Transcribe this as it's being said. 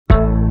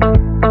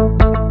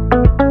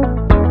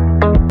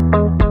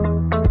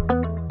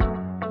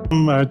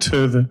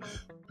to the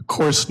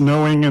course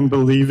Knowing and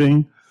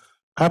Believing.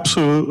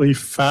 Absolutely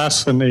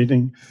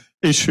fascinating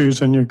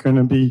issues, and you're going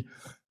to be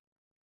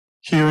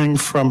hearing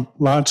from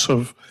lots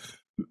of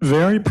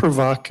very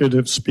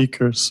provocative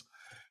speakers.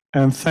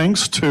 And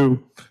thanks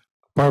to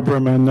Barbara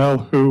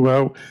Manel,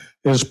 who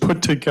has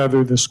put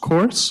together this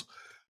course,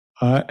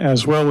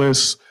 as well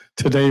as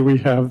today we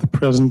have the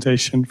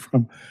presentation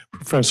from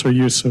Professor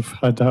Youssef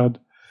Haddad.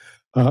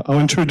 I'll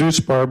introduce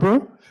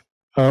Barbara.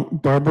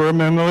 Barbara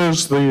Manel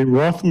is the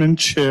Rothman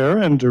Chair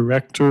and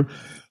Director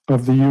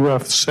of the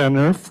UF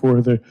Center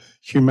for the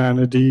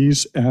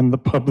Humanities and the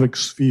Public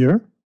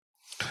Sphere.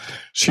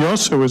 She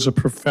also is a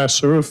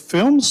professor of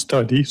film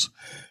studies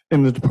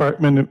in the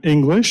Department of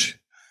English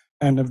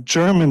and of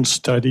German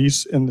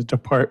studies in the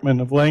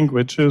Department of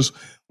Languages,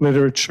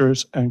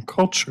 Literatures, and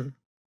Culture.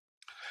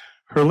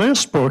 Her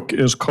last book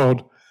is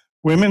called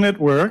Women at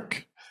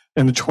Work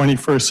in the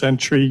 21st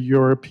Century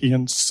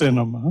European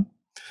Cinema.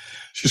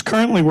 She's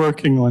currently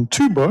working on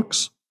two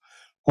books,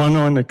 one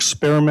on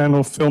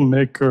experimental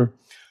filmmaker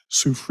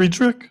Sue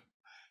Friedrich,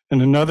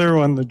 and another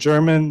on the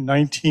German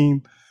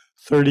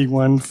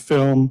 1931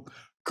 film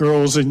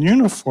Girls in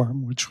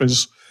Uniform, which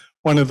was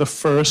one of the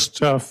first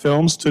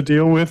films to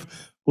deal with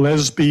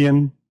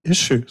lesbian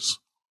issues.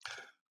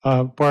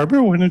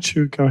 Barbara, why don't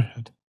you go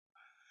ahead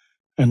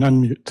and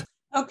unmute?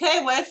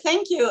 Okay, well,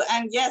 thank you.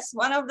 And yes,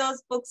 one of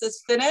those books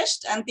is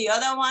finished, and the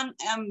other one,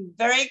 I'm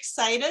very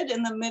excited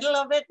in the middle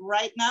of it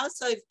right now.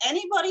 So if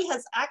anybody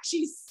has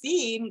actually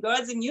seen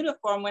Girls in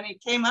Uniform when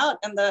it came out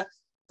in the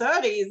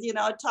 30s,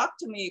 talk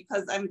to me,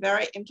 because I'm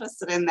very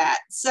interested in that.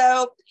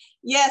 So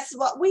yes,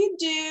 what we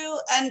do,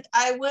 and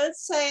I will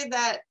say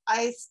that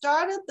I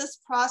started this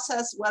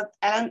process with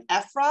Ellen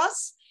F.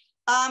 Ross.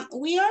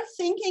 We are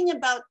thinking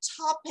about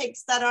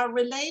topics that are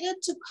related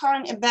to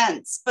current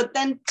events, but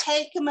then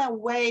take them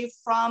away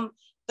from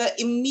the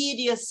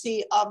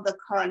immediacy of the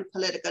current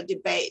political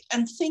debate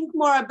and think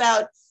more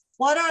about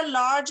what are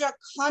larger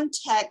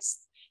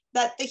contexts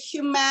that the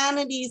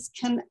humanities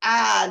can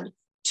add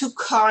to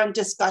current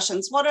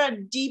discussions. What are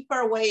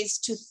deeper ways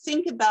to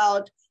think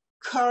about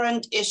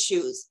current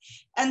issues?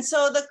 And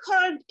so the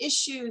current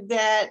issue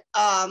that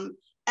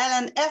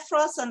Ellen F.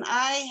 Ross and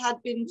I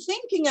had been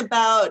thinking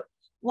about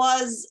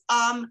was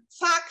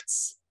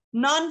facts,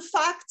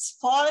 non-facts,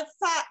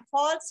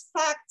 false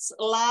facts,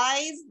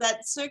 lies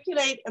that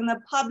circulate in the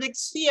public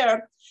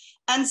sphere.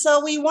 And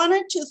so we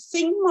wanted to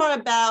think more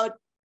about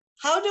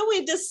how do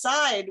we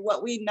decide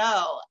what we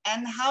know,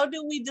 and how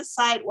do we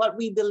decide what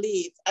we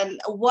believe, and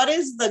what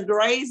is the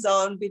gray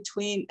zone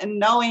between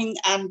knowing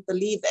and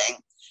believing.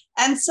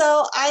 And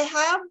so I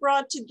have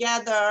brought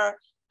together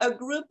a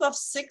group of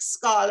 6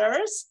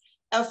 scholars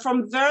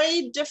from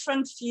very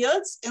different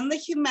fields in the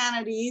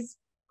humanities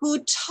who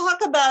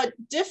talk about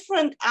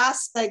different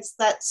aspects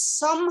that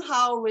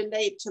somehow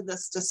relate to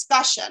this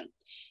discussion.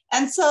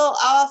 And so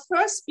our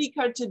first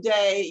speaker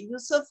today,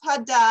 Youssef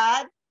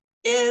Haddad,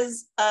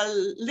 is a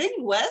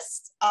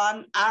linguist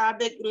on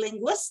Arabic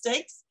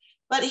linguistics,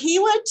 but he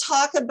will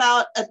talk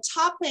about a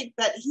topic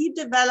that he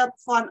developed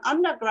for an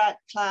undergrad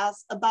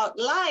class about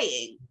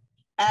lying.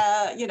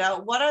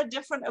 What are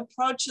different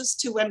approaches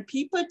to when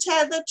people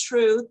tell the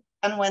truth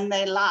and when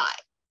they lie?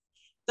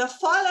 The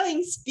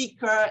following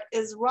speaker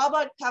is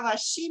Robert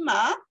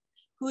Kawashima,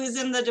 who is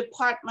in the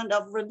Department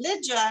of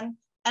Religion,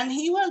 and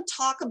he will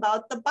talk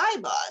about the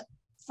Bible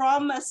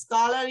from a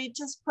scholarly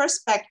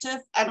perspective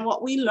and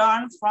what we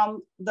learn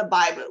from the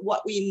Bible,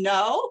 what we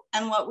know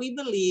and what we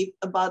believe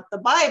about the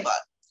Bible.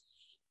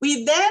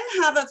 We then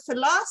have a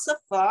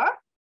philosopher,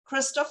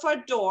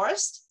 Christopher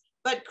Dorst,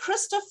 but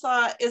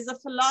Christopher is a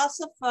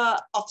philosopher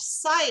of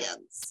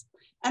science.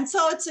 And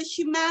so it's a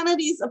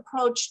humanities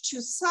approach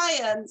to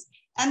science.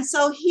 And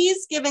so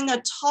he's giving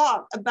a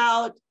talk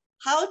about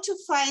how to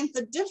find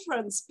the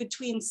difference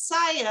between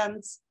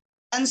science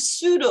and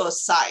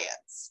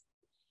pseudoscience.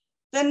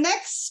 The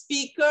next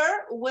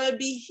speaker will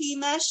be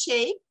Hina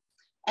Sheikh,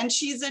 and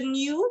she's a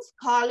new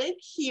colleague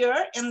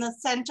here in the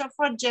Center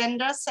for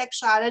Gender,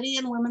 Sexuality,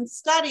 and Women's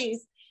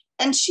Studies,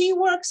 and she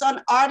works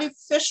on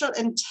artificial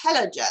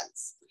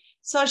intelligence.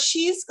 So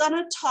she's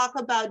gonna talk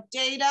about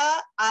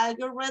data,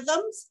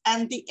 algorithms,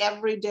 and the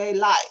everyday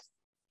life.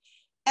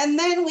 And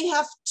then we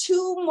have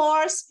 2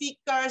 more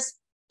speakers,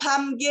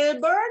 Pam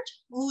Gilbert,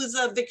 who is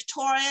a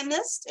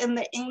Victorianist in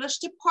the English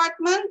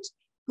department,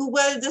 who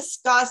will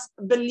discuss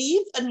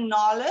belief and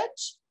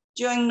knowledge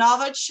during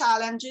novel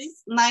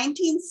challenges,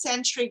 19th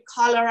century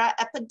cholera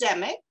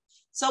epidemic.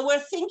 So we're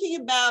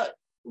thinking about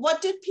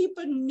what did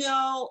people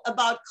know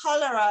about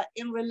cholera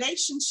in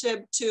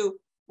relationship to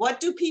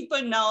what do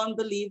people know and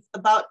believe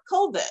about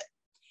COVID?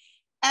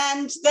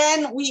 And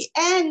then we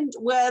end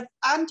with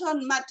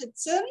Anton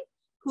Matitsin,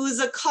 who's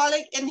a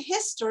colleague in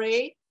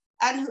history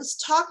and who's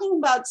talking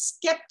about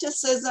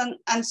skepticism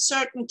and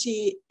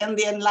certainty in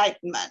the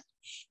Enlightenment.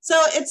 So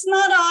it's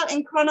not all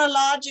in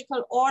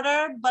chronological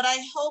order, but I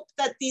hope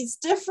that these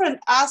different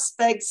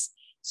aspects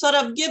sort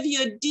of give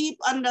you a deep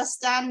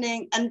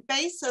understanding and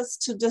basis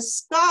to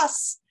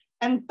discuss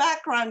and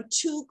background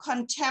to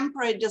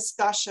contemporary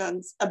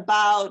discussions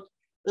about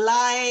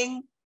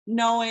lying,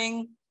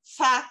 knowing,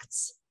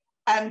 facts,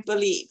 and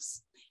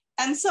beliefs.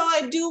 And so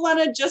I do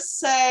want to just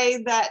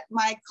say that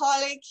my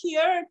colleague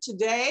here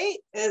today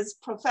is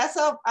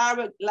Professor of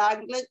Arabic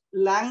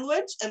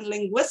Language and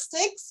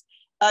Linguistics,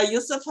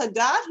 Youssef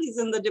Haddad. He's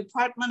in the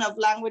Department of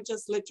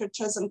Languages,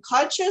 Literatures, and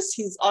Cultures.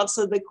 He's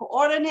also the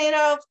coordinator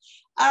of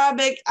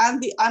Arabic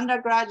and the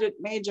undergraduate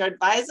major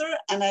advisor,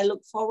 and I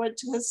look forward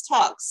to his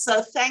talks.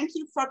 So thank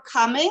you for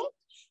coming.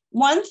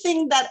 One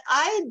thing that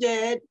I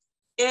did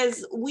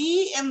is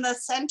we in the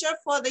Center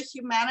for the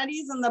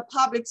Humanities in the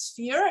Public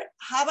Sphere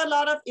have a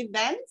lot of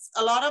events.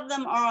 A lot of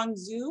them are on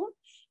Zoom,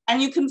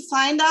 and you can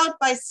find out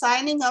by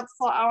signing up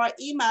for our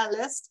email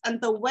list. And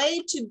the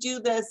way to do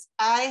this,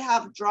 I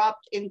have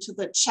dropped into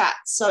the chat.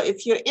 So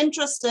if you're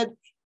interested,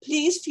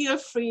 please feel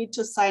free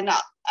to sign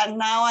up. And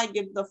now I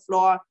give the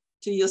floor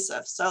to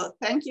Youssef. So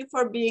thank you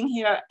for being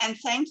here. And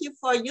thank you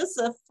for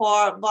Youssef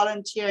for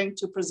volunteering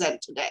to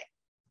present today.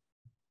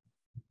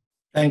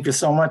 Thank you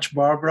so much,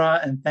 Barbara.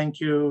 And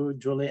thank you,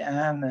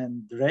 Julianne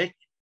and Drake,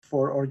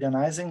 for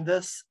organizing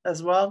this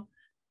as well.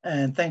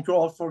 And thank you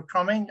all for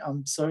coming.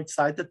 I'm so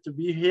excited to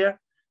be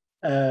here.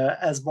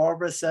 As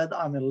Barbara said,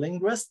 I'm a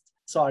linguist.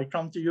 So I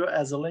come to you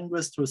as a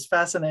linguist who's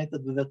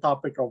fascinated with the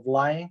topic of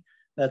lying.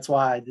 That's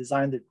why I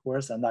designed the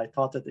course, and I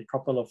taught it a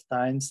couple of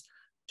times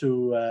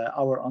to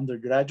our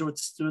undergraduate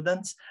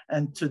students.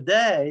 And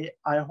today,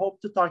 I hope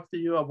to talk to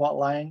you about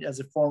lying as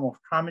a form of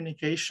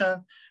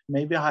communication,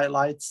 maybe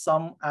highlight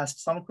some, ask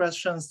some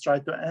questions, try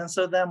to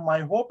answer them. My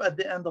hope at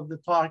the end of the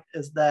talk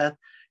is that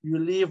you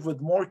leave with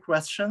more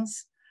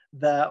questions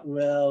that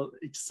will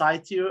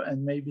excite you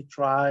and maybe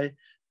try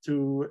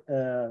to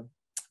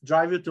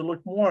drive you to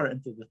look more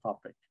into the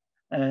topic,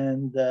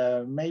 and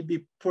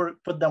maybe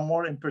put them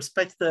more in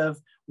perspective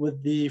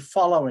with the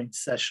following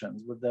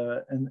sessions with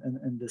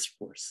in this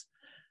course.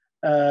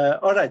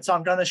 All right, so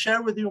I'm gonna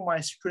share with you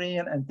my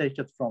screen and take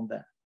it from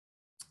there.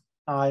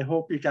 I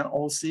hope you can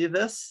all see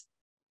this.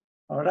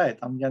 All right,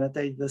 I'm gonna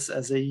take this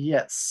as a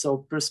yes. So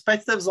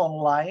perspectives on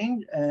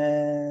lying,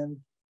 and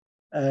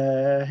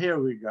here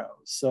we go.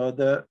 So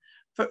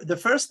the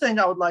first thing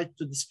I would like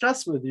to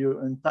discuss with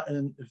you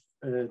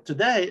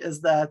today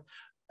is that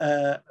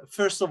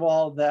first of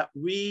all, that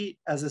we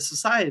as a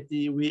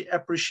society, we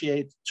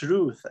appreciate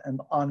truth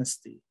and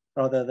honesty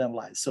rather than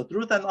lies. So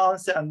truth and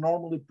honesty are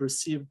normally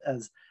perceived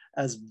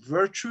as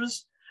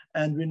virtues,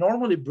 and we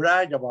normally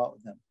brag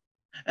about them.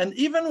 And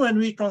even when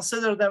we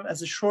consider them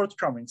as a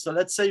shortcoming, so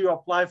let's say you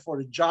apply for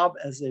a job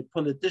as a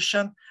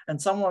politician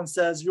and someone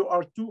says you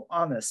are too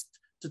honest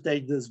to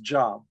take this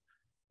job.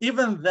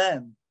 Even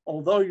then,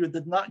 although you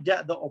did not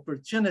get the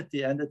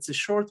opportunity and it's a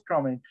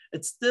shortcoming,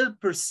 it's still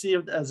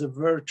perceived as a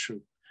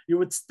virtue. You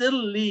would still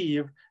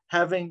leave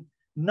having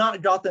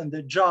not gotten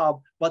the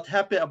job, but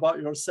happy about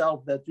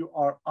yourself that you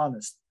are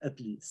honest at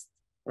least,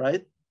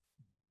 right?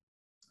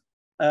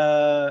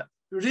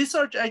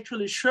 Research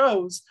actually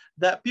shows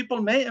that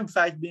people may in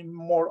fact be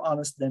more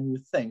honest than you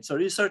think. So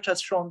research has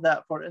shown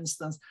that, for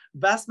instance,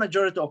 vast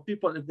majority of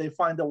people, if they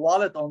find a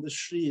wallet on the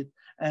street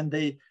and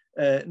they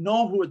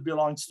know who it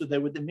belongs to, they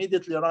would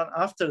immediately run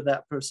after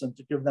that person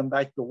to give them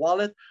back the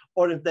wallet.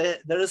 Or if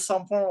there is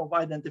some form of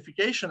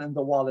identification in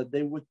the wallet,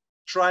 they would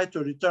try to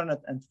return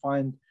it and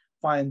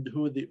find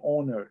who the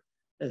owner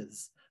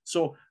is.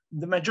 So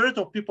the majority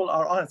of people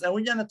are honest, and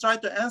we're gonna try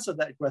to answer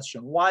that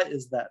question. Why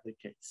is that the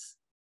case?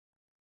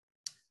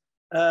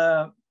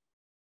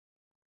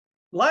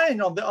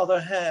 Lying, on the other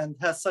hand,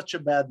 has such a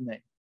bad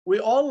name. We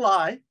all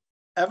lie,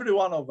 every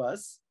one of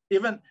us.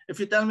 Even if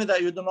you tell me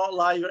that you do not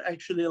lie, you're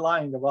actually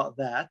lying about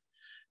that.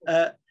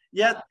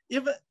 Yet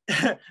even,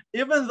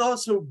 even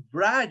those who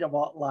brag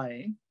about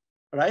lying,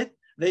 right?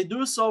 They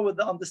do so with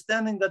the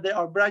understanding that they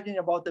are bragging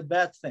about a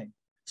bad thing.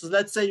 So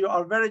let's say you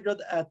are very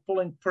good at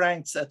pulling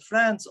pranks at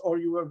friends, or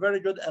you were very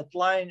good at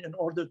lying in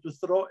order to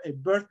throw a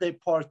birthday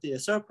party, a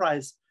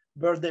surprise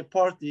birthday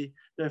party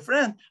to a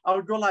friend. I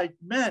would go like,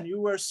 man,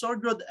 you were so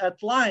good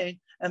at lying,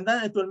 and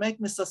then it will make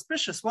me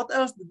suspicious. What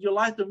else did you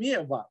lie to me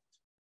about,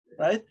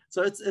 right?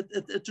 So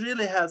it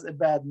really has a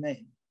bad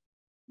name.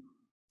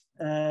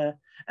 And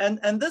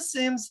there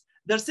seems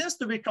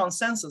to be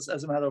consensus,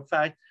 as a matter of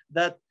fact,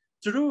 that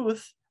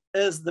truth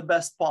is the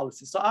best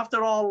policy. So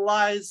after all,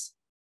 lies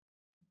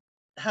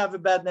have a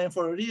bad name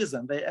for a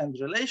reason. They end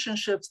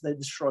relationships, they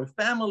destroy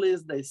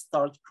families, they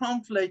start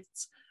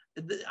conflicts.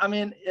 I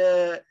mean,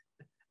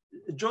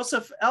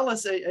 Joseph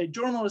Ellis, a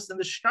journalist in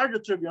the Chicago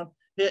Tribune,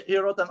 he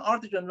wrote an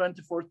article in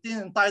 2014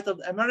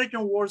 entitled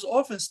 "American Wars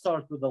Often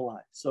Start with a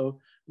Lie." So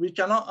we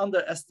cannot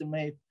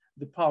underestimate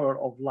the power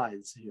of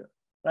lies here,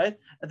 right?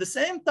 At the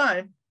same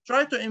time,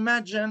 try to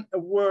imagine a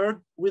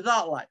world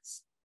without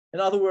lies. In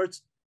other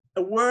words,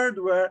 a world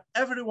where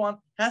everyone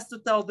has to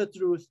tell the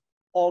truth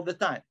all the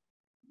time.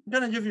 I'm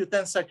gonna give you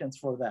 10 seconds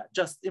for that.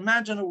 Just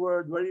imagine a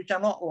world where you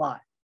cannot lie.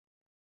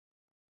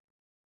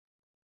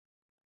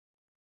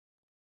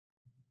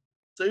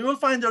 So you will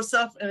find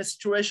yourself in a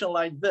situation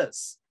like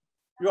this.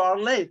 You are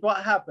late,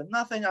 what happened?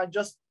 Nothing, I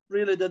just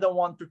really didn't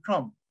want to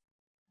come,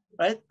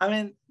 right? I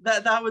mean,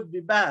 that would be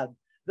bad.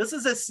 This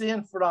is a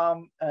scene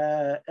from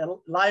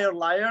Liar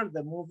Liar,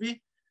 the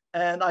movie.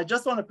 And I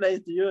just want to play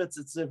it to you.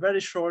 It's a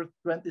very short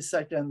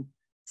 20-second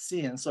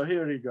scene. So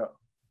here you go.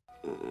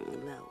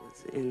 That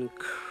was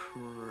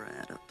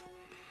incredible.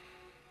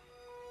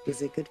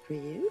 Is it good for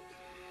you?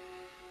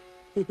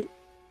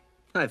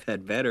 I've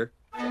had better.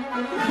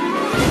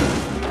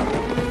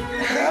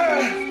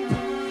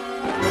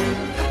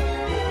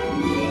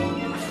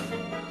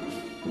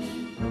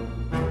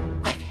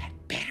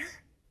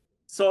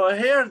 So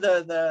here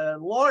the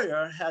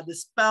lawyer had a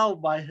spell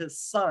by his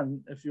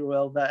son, if you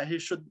will, that he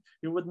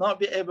would not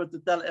be able to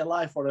tell a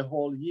lie for a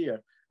whole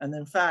year. And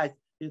in fact,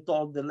 he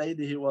told the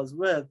lady he was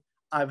with,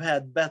 I've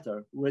had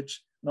better,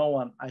 which no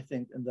one, I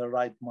think, in their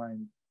right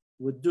mind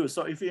would do.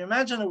 So if you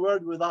imagine a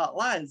word without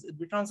lies, it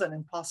becomes an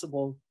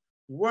impossible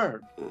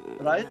word,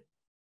 right?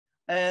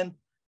 And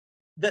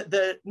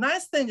the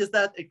nice thing is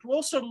that a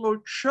closer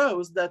look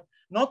shows that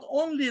not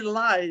only are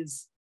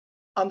lies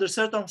under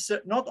certain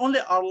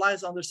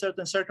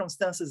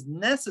circumstances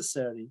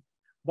necessary,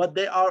 but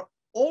they are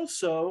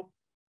also,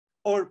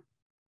 or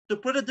to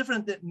put it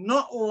differently,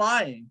 not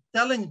lying,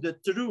 telling the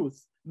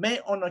truth may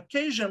on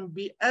occasion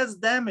be as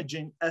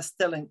damaging as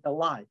telling a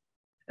lie.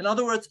 In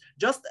other words,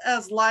 just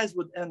as lies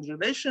would end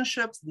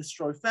relationships,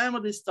 destroy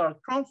families, start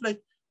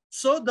conflict,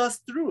 so does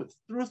truth.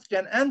 Truth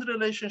can end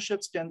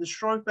relationships, can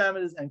destroy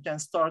families, and can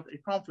start a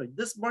conflict.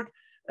 This book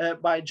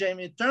by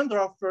Jamie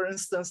Turndorf, for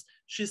instance,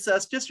 she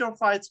says, kiss your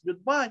fights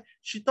goodbye.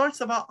 She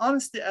talks about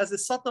honesty as a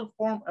subtle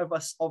form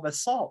of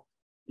assault.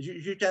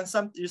 You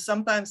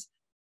sometimes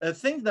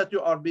think that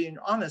you are being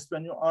honest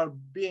when you are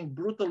being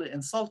brutally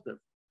insulted,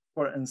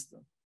 for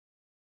instance.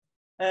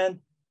 And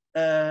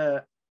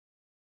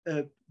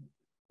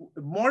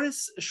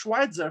Morris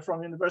Schweitzer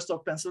from University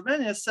of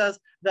Pennsylvania says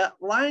that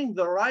lying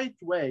the right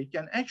way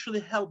can actually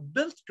help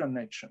build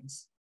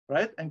connections,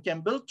 right? And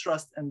can build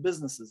trust in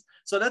businesses.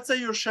 So let's say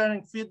you're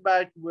sharing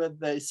feedback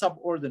with a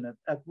subordinate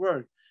at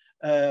work.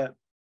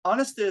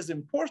 Honesty is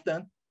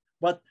important,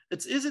 but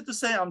it's easy to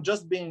say I'm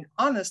just being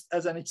honest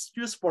as an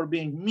excuse for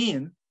being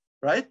mean,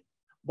 right?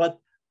 But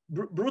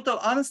brutal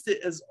honesty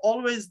is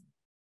always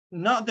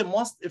not the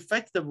most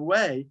effective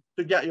way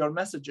to get your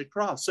message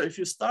across. So if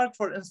you start,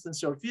 for instance,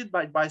 your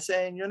feedback by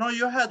saying, you know,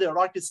 you had a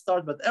rocky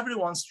start, but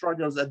everyone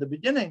struggles at the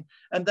beginning,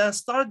 and then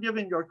start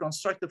giving your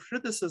constructive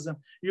criticism,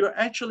 you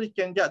actually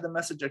can get the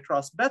message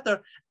across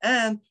better.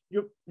 And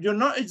you're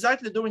not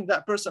exactly doing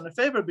that person a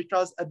favor,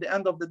 because at the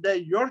end of the day,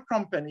 your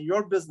company,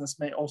 your business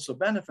may also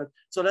benefit.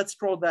 So let's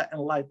call that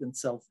enlightened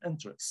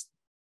self-interest.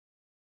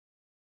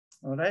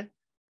 All right.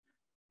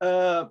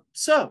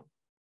 So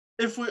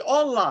if we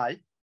all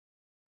lie,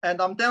 and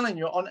I'm telling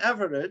you, on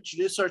average,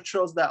 research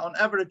shows that on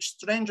average,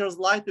 strangers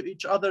lie to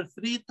each other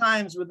 3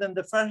 times within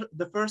the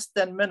first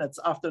 10 minutes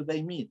after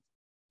they meet.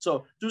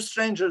 So 2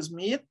 strangers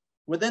meet,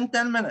 within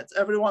 10 minutes,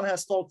 everyone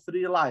has told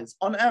 3 lies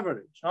on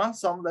average, huh?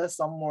 Some less,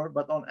 some more,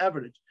 but on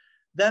average.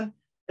 Then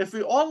if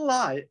we all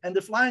lie, and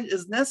if lying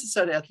is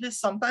necessary, at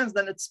least sometimes,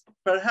 then it's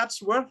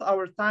perhaps worth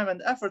our time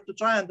and effort to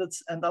try and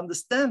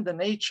understand the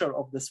nature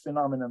of this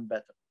phenomenon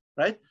better,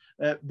 right?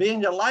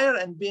 Being a liar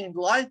and being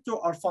lied to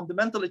are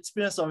fundamental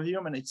experience of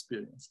human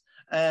experience.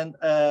 And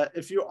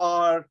if you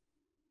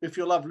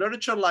love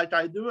literature like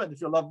I do, and if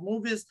you love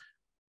movies,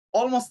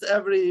 almost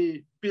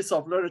every piece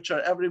of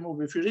literature, every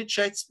movie, if you read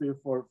Shakespeare,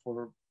 for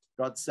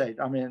God's sake,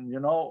 I mean,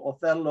 you know,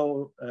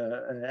 Othello,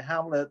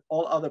 Hamlet,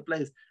 all other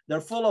plays,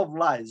 they're full of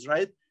lies,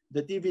 right?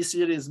 The TV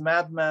series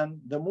Mad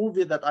Men, the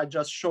movie that I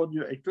just showed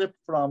you a clip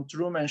from,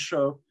 Truman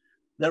Show,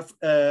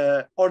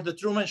 or the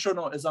Truman Show,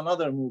 no, is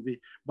another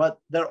movie, but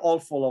they're all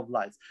full of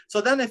lies.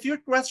 So then a few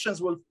questions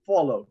will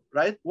follow,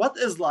 right? What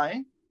is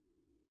lying?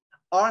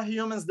 Are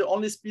humans the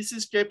only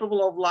species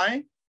capable of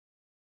lying?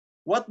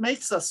 What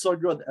makes us so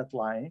good at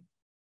lying?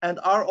 And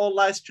are all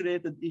lies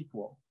created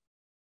equal?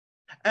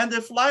 And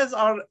if lies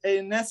are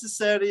a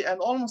necessary and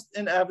almost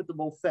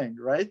inevitable thing,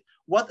 right?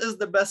 What is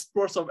the best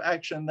course of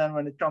action then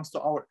when it comes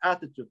to our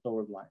attitude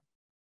toward lying?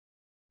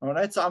 All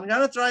right, so I'm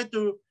gonna try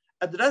to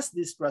address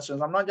these questions.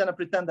 I'm not going to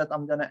pretend that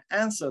I'm going to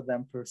answer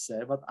them per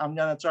se, but I'm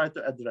going to try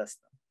to address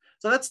them.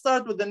 So let's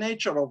start with the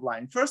nature of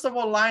lying. First of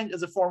all, lying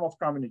is a form of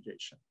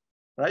communication,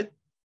 right?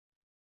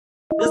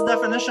 This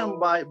definition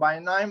by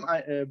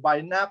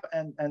Knapp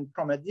and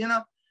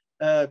Comedina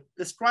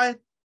is quite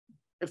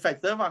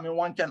effective. I mean,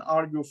 one can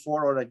argue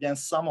for or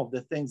against some of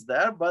the things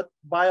there, but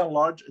by and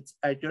large, it's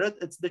accurate.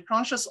 It's the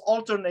conscious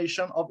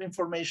alternation of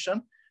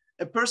information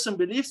a person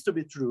believes to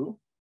be true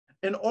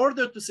in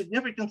order to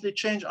significantly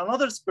change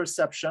another's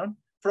perception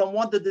from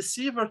what the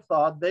deceiver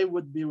thought they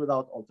would be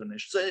without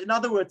alternation. So in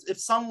other words, if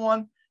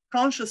someone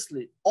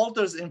consciously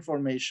alters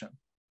information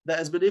that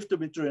is believed to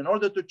be true in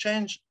order to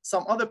change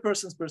some other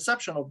person's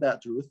perception of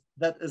that truth,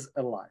 that is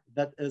a lie.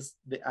 That is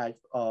the act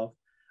of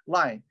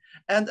lying.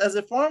 And as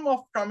a form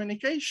of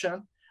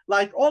communication,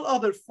 like all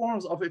other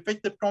forms of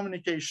effective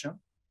communication,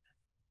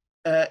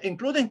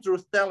 including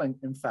truth-telling,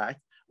 in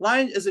fact,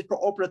 lying is a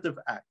cooperative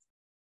act.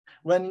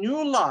 When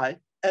you lie,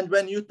 and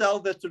when you tell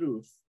the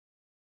truth,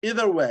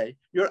 either way,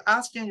 you're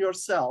asking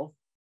yourself,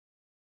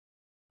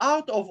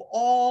 out of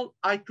all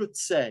I could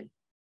say,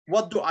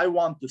 what do I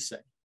want to say?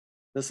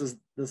 This is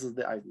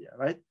the idea,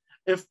 right?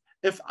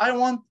 If I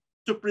want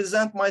to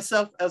present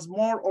myself as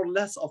more or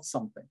less of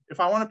something, if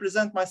I want to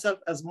present myself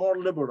as more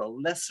liberal,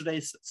 less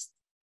racist,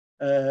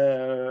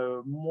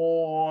 I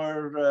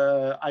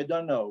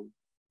don't know,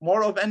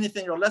 more of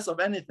anything or less of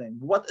anything,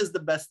 what is the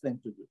best thing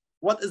to do?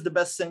 What is the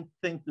best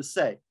thing to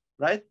say,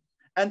 right?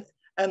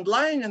 And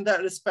lying in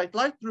that respect,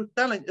 like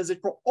truth-telling, is a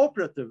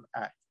cooperative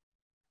act.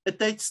 It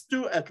takes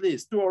two, at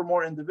least two or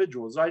more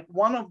individuals, right?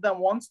 One of them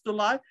wants to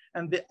lie,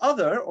 and the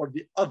other or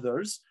the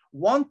others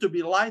want to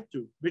be lied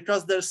to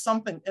because there's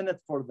something in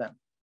it for them.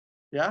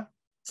 Yeah.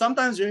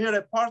 Sometimes you hear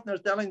a partner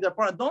telling their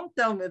partner, "Don't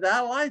tell me that,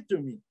 lie to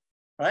me,"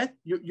 right?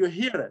 You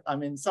hear it. I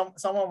mean,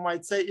 someone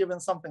might say even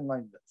something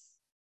like this.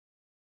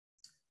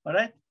 All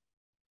right.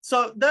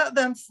 So that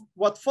then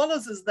what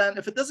follows is then,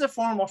 if it is a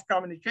form of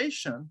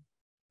communication,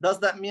 does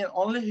that mean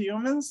only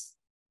humans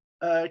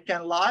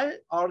can lie?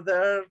 Are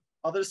there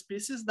other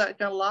species that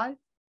can lie?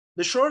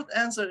 The short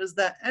answer is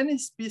that any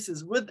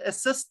species with a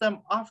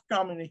system of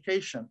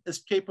communication is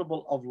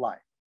capable of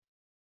lying.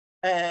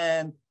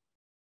 And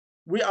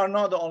we are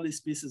not the only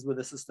species with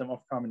a system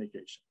of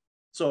communication.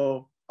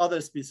 So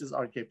other species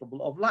are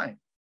capable of lying.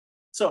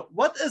 So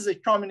what is a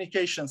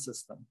communication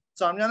system?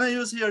 So I'm gonna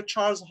use here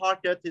Charles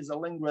Hockett. He's a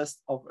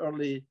linguist of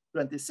early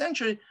 20th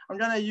century. I'm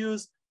gonna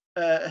use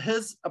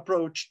his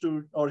approach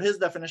to, or his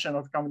definition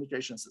of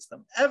communication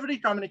system. Every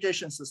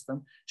communication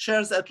system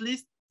shares at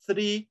least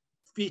three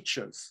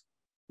features.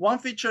 One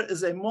feature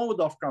is a mode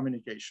of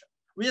communication.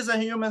 We as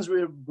humans,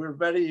 we're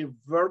very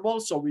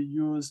verbal, so we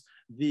use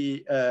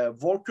the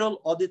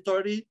vocal,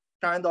 auditory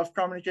kind of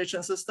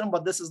communication system,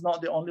 but this is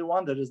not the only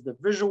one. There is the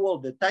visual,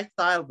 the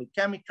tactile, the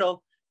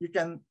chemical. You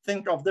can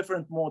think of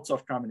different modes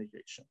of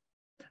communication.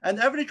 And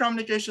every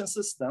communication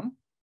system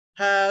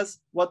has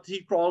what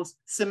he calls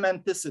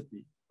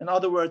semanticity. In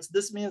other words,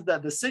 this means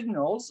that the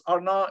signals are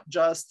not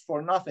just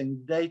for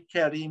nothing, they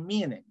carry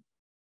meaning.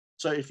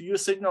 So if you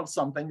signal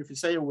something, if you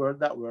say a word,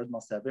 that word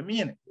must have a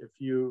meaning.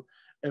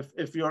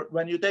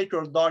 When you take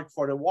your dog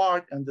for a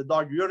walk and the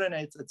dog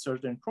urinates at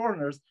certain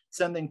corners,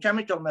 sending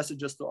chemical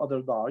messages to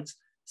other dogs,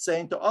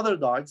 saying to other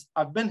dogs,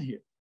 "I've been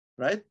here,"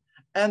 right?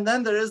 And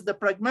then there is the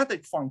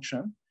pragmatic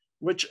function,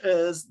 which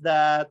is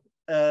that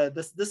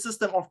this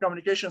system of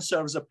communication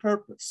serves a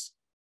purpose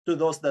to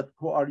those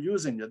who are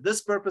using it.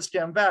 This purpose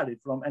can vary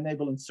from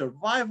enabling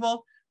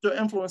survival to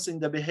influencing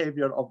the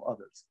behavior of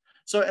others.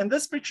 So in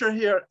this picture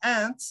here,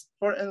 ants,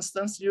 for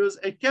instance, use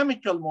a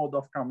chemical mode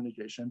of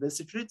communication. They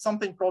secrete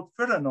something called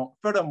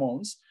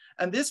pheromones,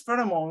 and these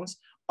pheromones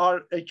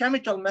are a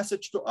chemical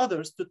message to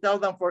others to tell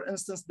them, for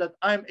instance, that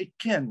I'm a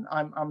kin,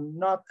 I'm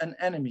not an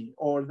enemy,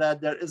 or that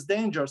there is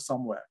danger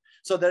somewhere.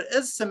 So there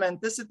is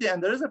semanticity,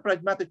 and there is a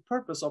pragmatic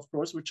purpose, of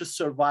course, which is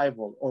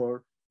survival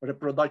or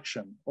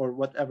reproduction or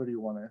whatever you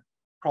want to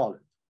call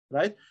it,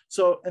 right?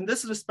 So in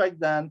this respect,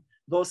 then,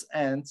 those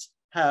ants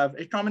have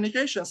a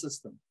communication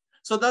system.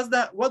 So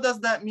what does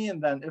that mean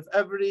then? If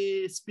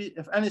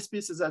any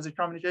species has a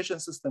communication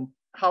system,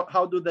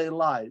 how do they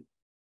lie?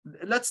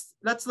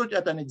 Let's look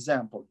at an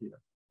example here,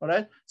 all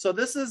right? So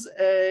this is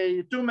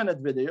a 2-minute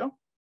video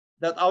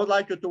that I would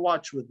like you to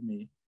watch with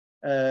me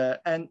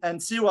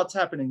and see what's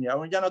happening here.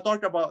 We're gonna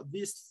talk about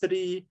these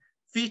 3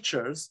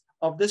 features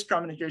of this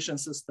communication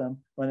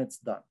system when it's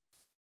done.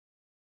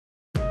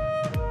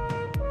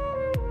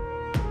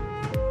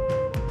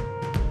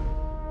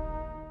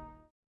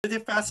 Pretty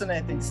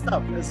fascinating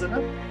stuff, isn't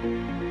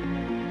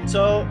it?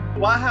 So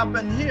what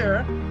happened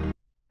here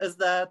is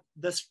that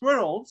the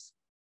squirrels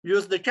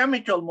use the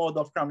chemical mode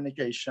of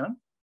communication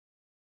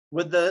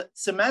with the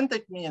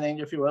semantic meaning,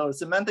 if you will, a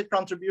semantic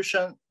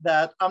contribution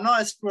that I'm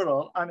not a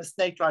squirrel, I'm a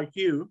snake like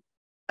you.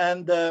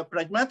 And the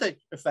pragmatic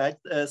effect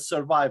is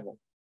survival.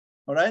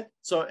 All right.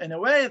 So in a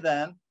way,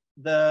 then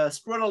the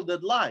squirrel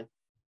did lie.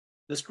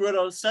 The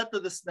squirrel said to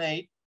the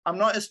snake, "I'm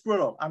not a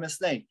squirrel, I'm a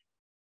snake.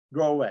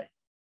 Go away."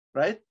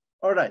 Right.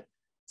 All right.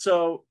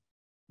 So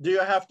do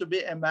you have to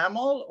be a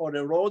mammal or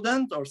a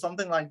rodent or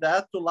something like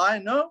that to lie?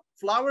 No,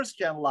 flowers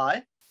can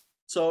lie.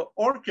 So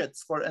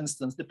orchids, for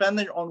instance,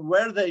 depending on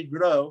where they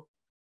grow,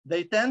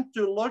 they tend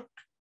to look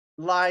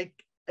like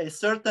a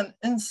certain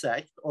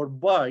insect or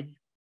bug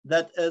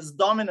that is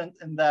dominant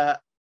in the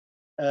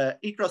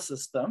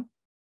ecosystem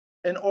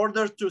in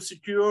order to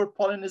secure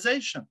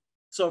pollination.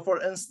 So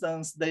for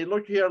instance, they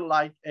look here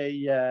like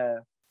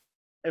a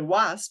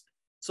wasp,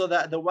 so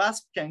that the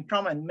wasp can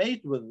come and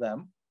mate with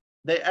them.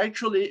 They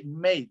actually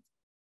mate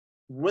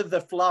with the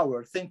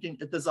flower, thinking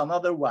it is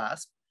another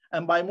wasp.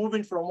 And by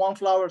moving from one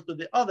flower to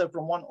the other,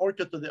 from one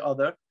orchid to the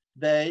other,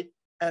 they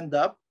end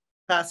up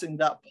passing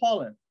that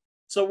pollen.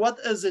 So what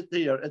is it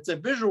here? It's a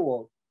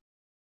visual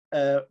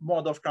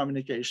mode of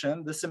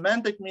communication. The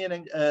semantic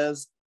meaning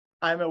is,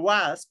 I'm a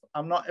wasp,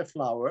 I'm not a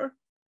flower.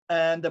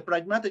 And the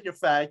pragmatic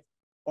effect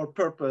or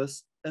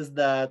purpose is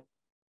that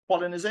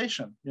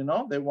pollination,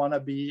 they want to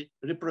be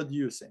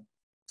reproducing.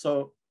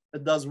 So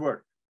it does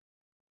work.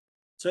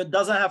 So it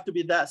doesn't have to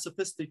be that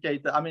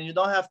sophisticated. I mean, you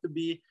don't have to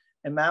be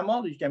a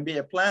mammal, you can be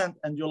a plant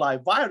and you lie.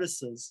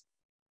 Viruses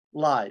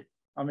lie.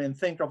 I mean,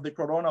 think of the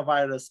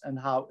coronavirus and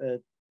how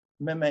it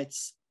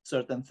mimics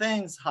certain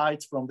things,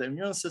 hides from the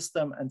immune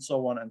system, and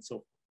so on and so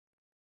forth.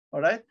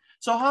 All right.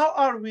 So how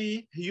are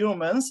we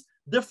humans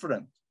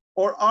different,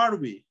 or are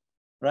we,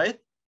 right?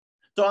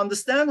 To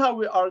understand how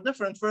we are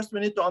different, first we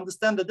need to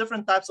understand the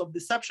different types of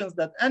deceptions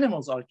that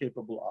animals are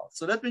capable of.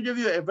 So let me give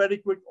you a very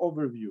quick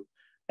overview.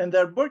 In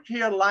their book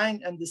here,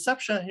 Lying and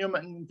Deception,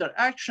 Human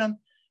Interaction,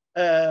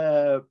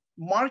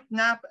 Mark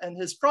Knapp and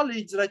his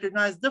colleagues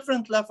recognize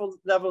different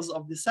levels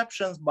of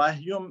deceptions by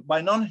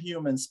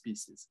non-human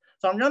species.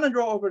 So I'm going to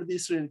go over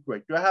these really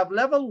quick. You have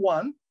level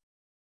 1,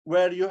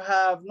 where you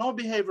have no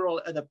behavioral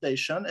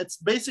adaptation. It's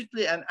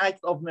basically an act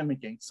of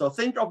mimicking. So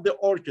think of the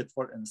orchid,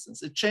 for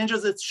instance. It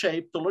changes its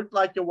shape to look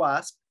like a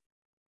wasp,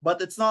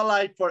 but it's not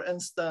like, for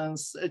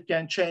instance, it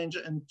can change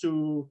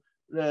into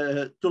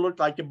to look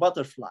like a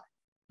butterfly.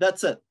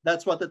 That's it.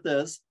 That's what it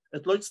is.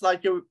 It looks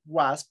like a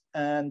wasp,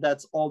 and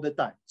that's all the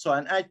time. So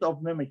an act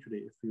of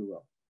mimicry, if you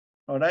will.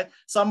 All right.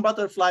 Some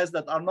butterflies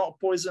that are not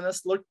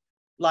poisonous look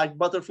like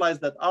butterflies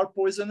that are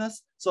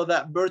poisonous, so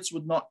that birds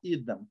would not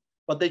eat them.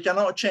 But they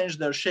cannot change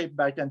their shape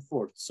back and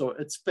forth. So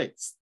it's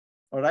fixed,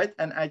 all right?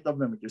 An act of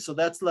mimicry. So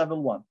that's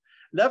level 1.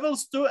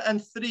 Levels 2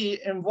 and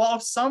 3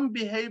 involve some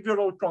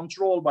behavioral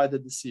control by the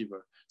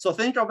deceiver. So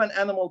think of an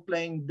animal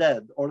playing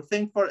dead, or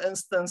think, for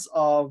instance,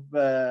 of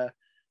the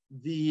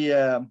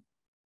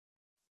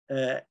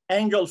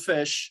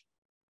anglefish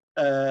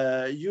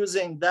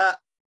using that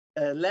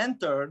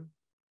lantern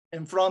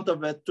in front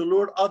of it to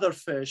lure other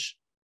fish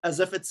as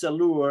if it's a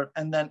lure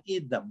and then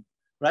eat them,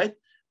 right?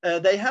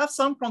 They have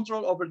some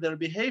control over their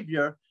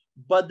behavior,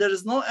 but there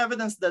is no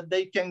evidence that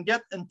they can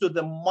get into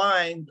the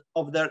mind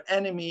of their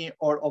enemy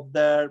or of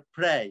their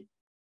prey.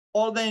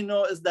 All they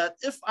know is that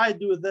if I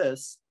do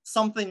this,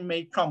 something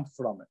may come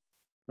from it,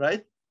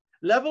 right?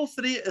 Level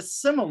 3 is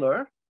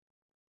similar,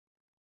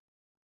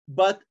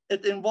 but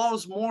it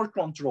involves more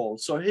control.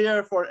 So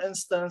here, for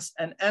instance,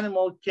 an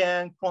animal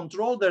can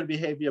control their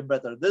behavior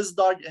better. This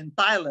dog in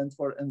Thailand,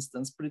 for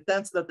instance,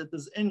 pretends that it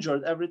is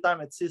injured every time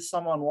it sees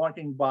someone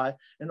walking by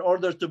in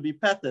order to be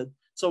petted.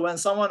 So when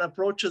someone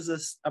approaches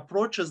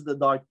the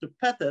dog to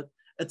pet it,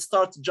 it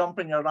starts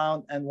jumping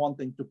around and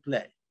wanting to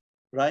play,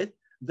 right?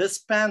 This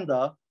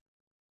panda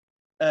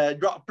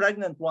got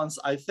pregnant once,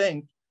 I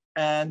think,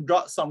 and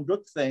got some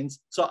good things.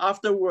 So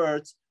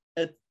afterwards,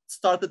 it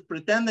started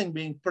pretending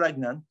being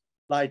pregnant,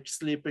 like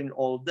sleeping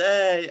all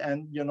day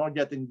and, you know,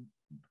 getting,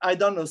 I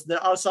don't know,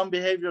 there are some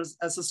behaviors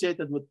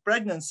associated with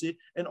pregnancy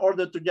in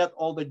order to get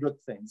all the good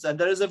things. And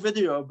there is a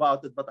video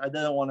about it, but I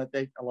didn't want to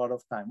take a lot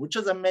of time, which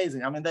is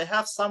amazing. I mean, they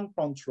have some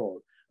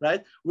control,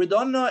 right? We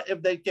don't know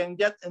if they can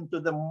get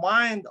into the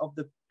mind of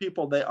the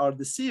people they are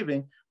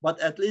deceiving, but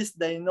at least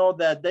they know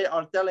that they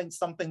are telling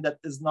something that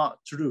is not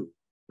true,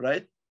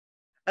 right?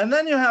 And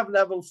then you have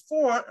level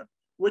 4,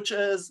 which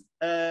is,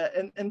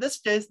 in this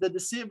case, the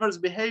deceiver's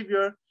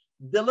behavior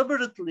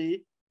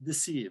deliberately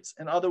deceives.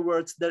 In other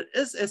words, there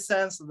is a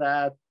sense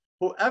that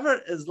whoever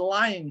is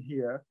lying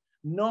here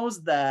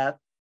knows that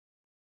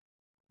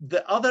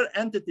the other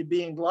entity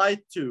being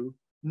lied to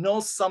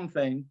knows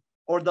something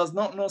or does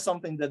not know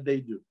something that they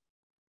do,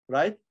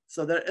 right?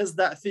 So there is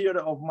that theory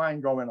of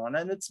mind going on,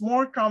 and it's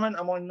more common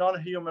among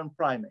non-human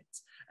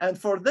primates. And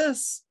for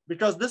this,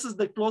 because this is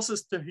the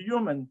closest to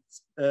human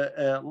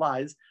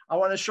lies, I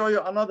want to show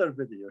you another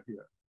video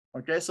here.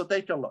 Okay, so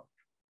take a look.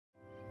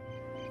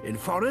 In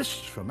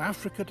forests from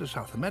Africa to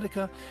South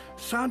America,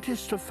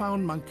 scientists have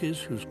found monkeys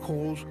whose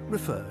calls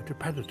refer to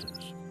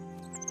predators.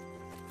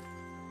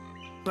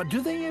 But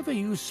do they ever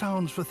use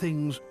sounds for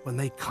things when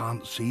they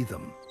can't see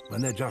them, when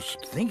they're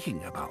just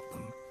thinking about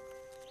them?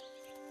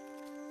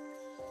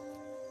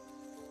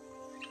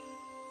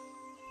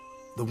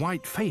 The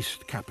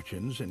white-faced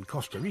capuchins in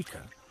Costa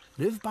Rica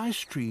live by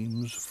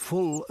streams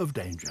full of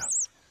danger.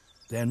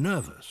 They're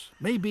nervous,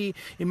 maybe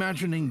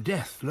imagining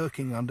death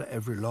lurking under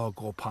every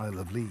log or pile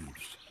of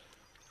leaves.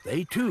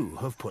 They too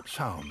have put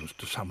sounds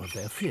to some of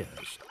their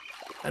fears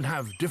and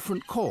have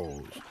different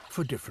calls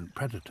for different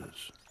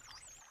predators.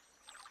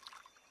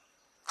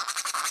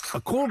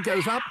 A call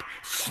goes up,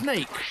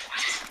 snake.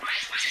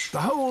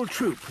 The whole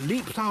troop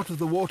leaps out of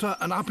the water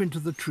and up into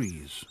the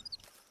trees.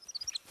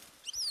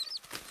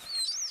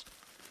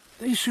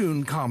 They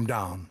soon calm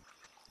down.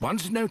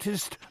 Once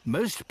noticed,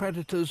 most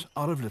predators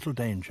are of little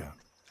danger.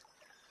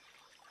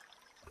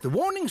 The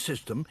warning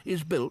system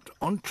is built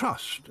on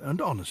trust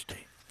and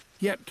honesty.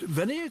 Yet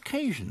very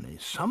occasionally,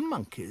 some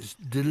monkeys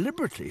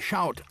deliberately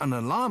shout an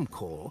alarm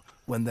call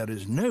when there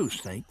is no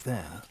snake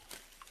there.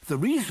 The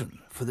reason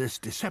for this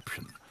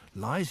deception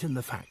lies in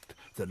the fact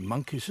that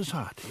monkey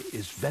society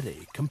is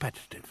very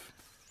competitive.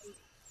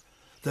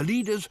 The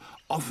leaders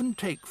often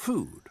take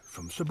food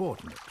from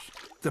subordinates.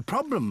 The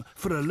problem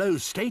for a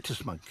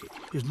low-status monkey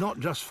is not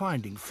just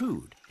finding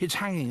food, it's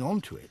hanging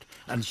on to it,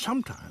 and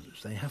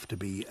sometimes they have to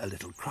be a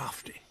little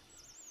crafty.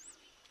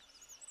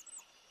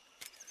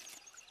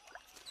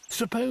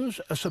 Suppose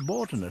a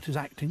subordinate is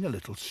acting a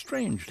little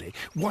strangely,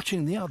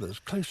 watching the others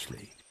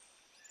closely.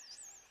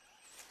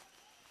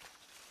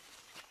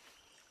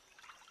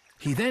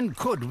 He then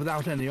could,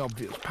 without any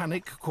obvious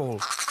panic, call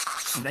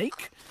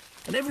snake,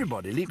 and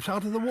everybody leaps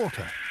out of the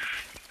water.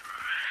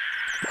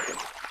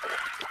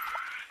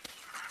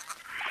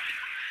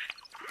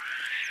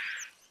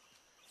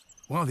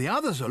 While the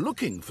others are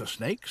looking for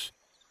snakes,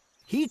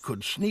 he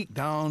could sneak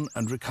down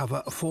and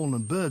recover a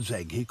fallen bird's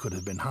egg he could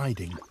have been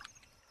hiding.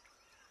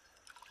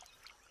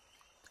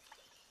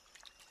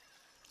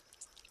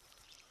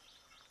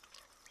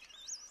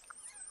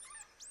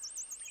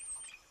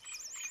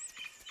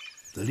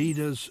 The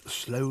leaders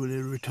slowly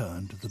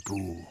returned to the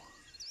pool.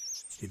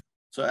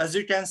 So as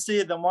you can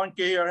see, the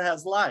monkey here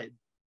has lied.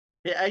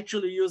 He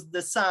actually used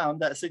the sound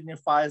that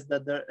signifies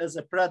that there is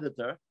a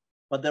predator,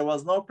 but there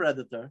was no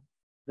predator.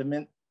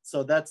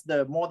 So that's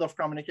the mode of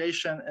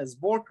communication is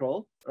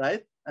vocal,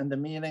 right? And the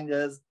meaning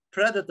is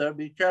predator,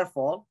 be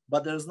careful,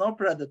 but there's no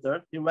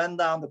predator. He went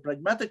down. The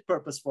pragmatic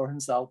purpose for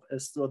himself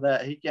is so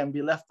that he can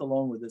be left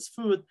alone with his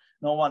food.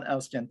 No one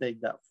else can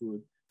take that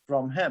food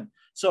from him.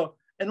 So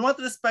in what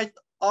respect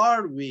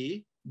are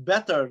we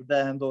better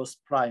than those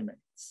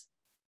primates,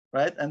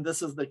 right? And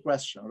this is the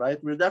question,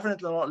 right? We're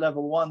definitely not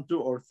level 1, 2,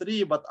 or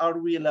 3, but are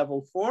we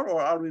level 4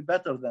 or are we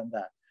better than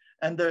that?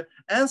 And the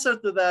answer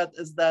to that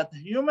is that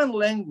human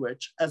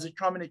language as a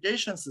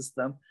communication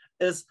system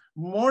is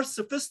more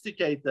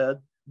sophisticated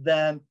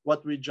than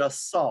what we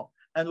just saw.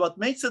 And what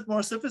makes it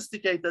more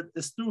sophisticated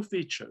is 2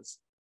 features: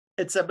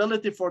 its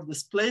ability for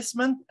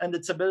displacement and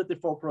its ability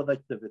for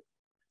productivity.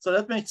 So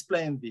let me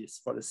explain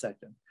these for a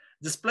second.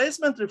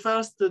 Displacement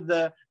refers to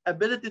the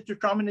ability to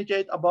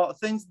communicate about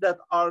things that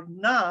are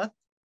not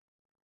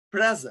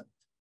present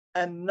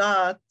and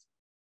not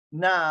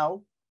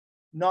now,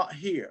 not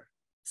here.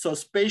 So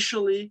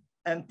spatially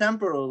and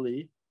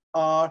temporally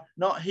are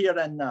not here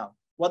and now.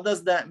 What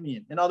does that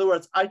mean? In other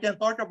words, I can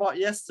talk about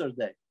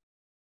yesterday.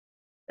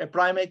 A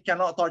primate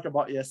cannot talk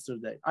about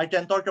yesterday. I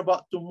can talk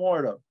about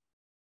tomorrow.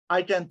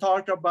 I can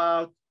talk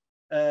about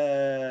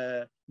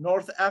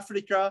North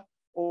Africa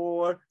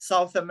or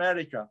South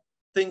America,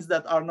 things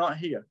that are not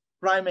here.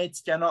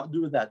 Primates cannot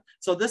do that.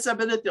 So this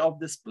ability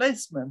of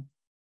displacement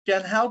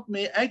can help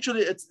me.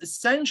 Actually, it's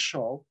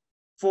essential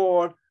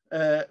for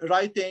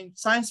writing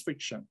science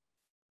fiction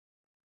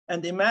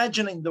and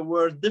imagining the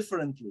world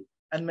differently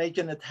and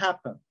making it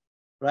happen,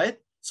 right?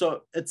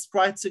 So it's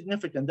quite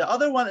significant. The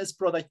other one is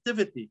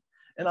productivity.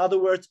 In other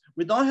words,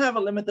 we don't have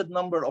a limited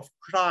number of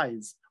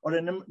cries or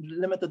a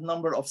limited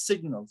number of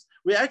signals.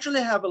 We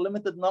actually have a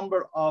limited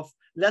number of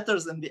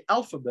letters in the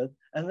alphabet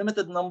and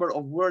limited number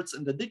of words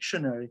in the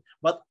dictionary.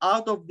 But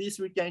out of these,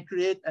 we can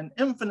create an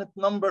infinite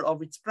number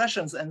of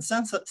expressions and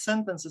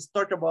sentences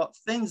talk about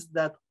things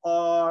that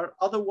are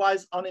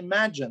otherwise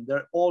unimagined.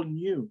 They're all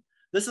new.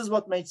 This is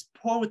what makes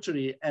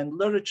poetry and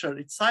literature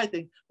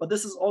exciting, but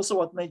this is also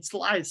what makes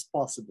lies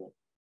possible,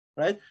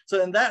 right?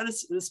 So in that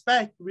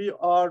respect, we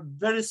are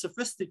very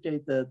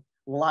sophisticated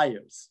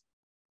liars.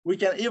 We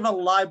can even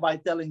lie by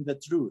telling the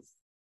truth.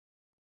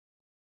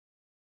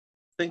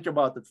 Think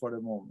about it for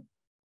a moment.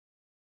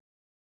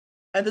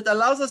 And it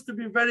allows us to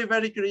be very,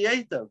 very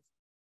creative.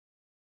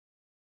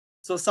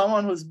 So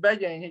someone who's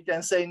begging, he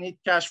can say, need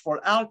cash for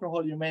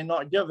alcohol, you may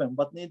not give him,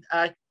 but need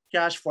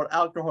cash for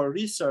alcohol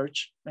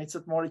research makes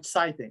it more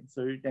exciting.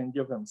 So you can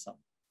give him some,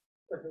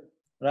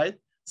 right?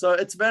 So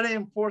it's very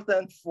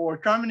important for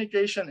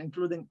communication,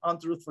 including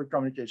untruthful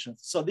communication.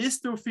 So these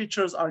 2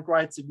 features are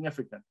quite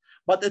significant,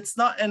 but it's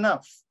not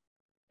enough.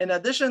 In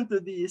addition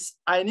to these,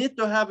 I need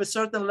to have a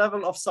certain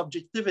level of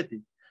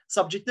subjectivity.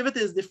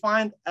 Subjectivity is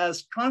defined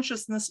as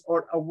consciousness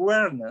or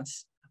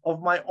awareness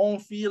of my own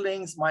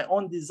feelings, my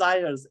own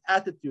desires,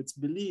 attitudes,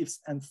 beliefs,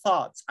 and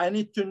thoughts. I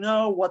need to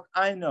know what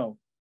I know,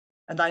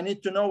 and I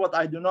need to know what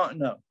I do not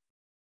know,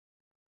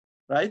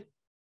 right?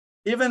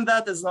 Even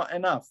that is not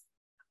enough.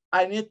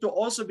 I need to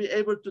also be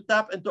able to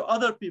tap into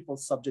other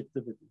people's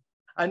subjectivity.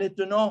 I need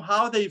to know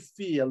how they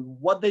feel,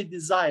 what they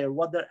desire,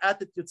 what their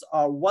attitudes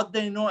are, what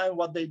they know and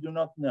what they do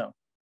not know.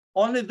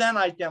 Only then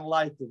I can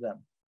lie to them.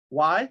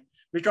 Why?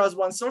 Because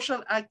when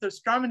social actors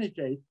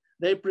communicate,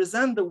 they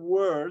present the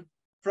world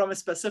from a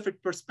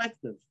specific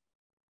perspective,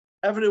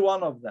 every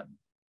one of them.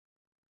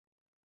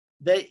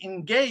 They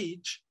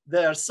engage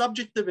their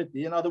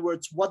subjectivity, in other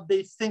words, what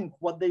they think,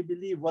 what they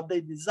believe, what they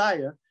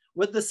desire,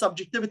 with the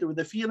subjectivity, with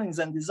the feelings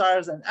and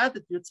desires and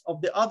attitudes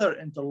of the other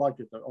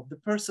interlocutor, of the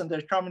person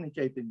they're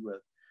communicating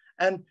with.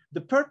 And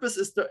the purpose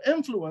is to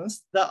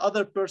influence the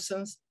other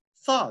person's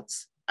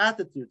thoughts,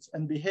 attitudes,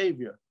 and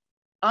behavior.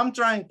 I'm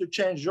trying to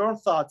change your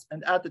thoughts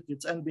and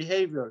attitudes and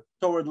behavior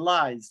toward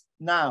lies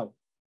now,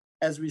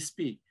 as we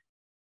speak.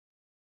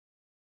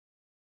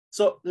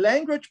 So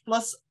language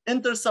plus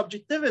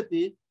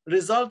intersubjectivity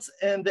results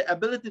in the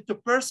ability to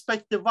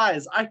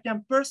perspectivize. I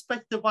can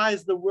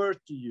perspectivize the word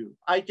to you.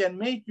 I can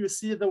make you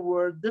see the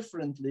word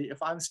differently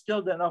if I'm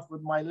skilled enough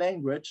with my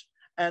language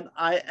and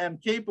I am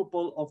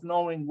capable of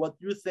knowing what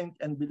you think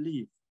and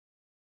believe.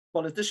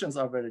 Politicians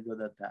are very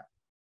good at that.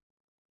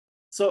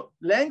 So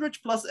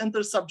language plus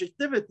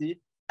intersubjectivity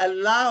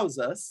allows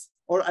us,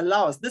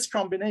 this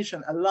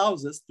combination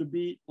allows us to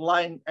be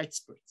lying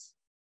experts.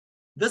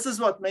 This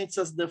is what makes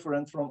us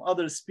different from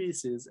other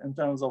species in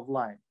terms of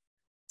lying.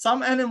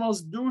 Some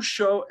animals do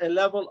show a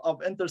level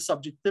of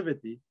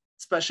intersubjectivity,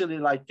 especially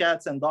like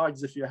cats and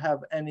dogs, if you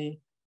have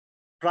any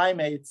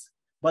primates,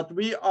 but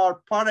we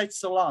are par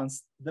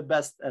excellence the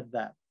best at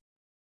that,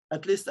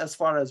 at least as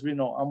far as we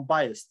know. I'm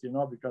biased, you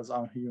know, because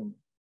I'm human.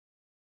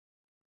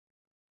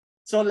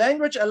 So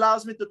language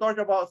allows me to talk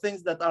about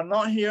things that are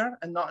not here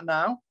and not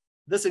now.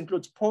 This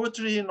includes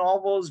poetry,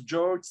 novels,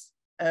 jokes,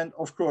 and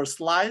of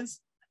course, lies.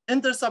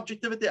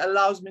 Intersubjectivity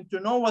allows me to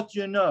know what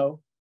you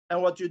know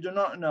and what you do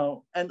not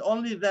know, and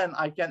only then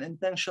I can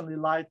intentionally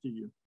lie to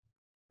you.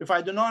 If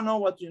I do not know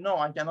what you know,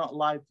 I cannot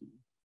lie to you.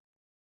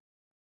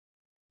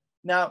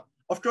 Now,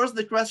 of course,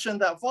 the question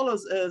that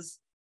follows is,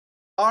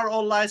 are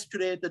all lies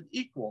created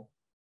equal?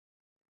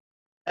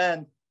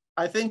 And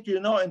I think you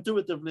know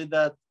intuitively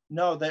that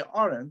no, they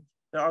aren't.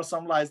 There are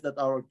some lies that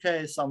are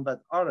okay, some that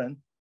aren't,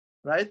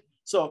 right?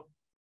 So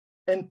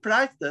in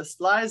practice,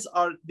 lies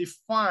are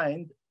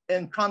defined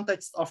in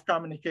context of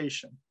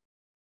communication.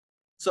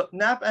 So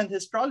Knapp and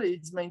his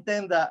colleagues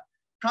maintain that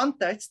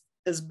context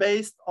is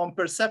based on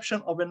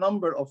perception of a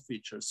number of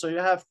features. So you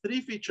have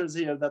three features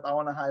here that I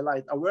want to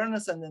highlight: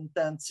 awareness and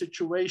intent,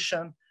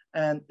 situation,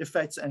 and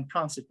effects and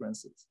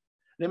consequences.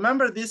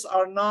 Remember, these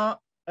are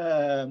not,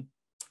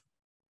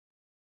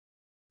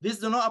 these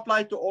do not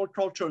apply to all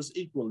cultures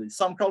equally.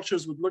 Some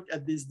cultures would look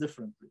at these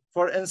differently.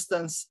 For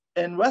instance,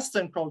 in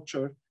Western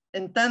culture,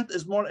 intent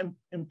is more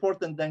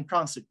important than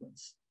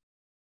consequence.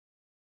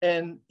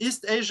 In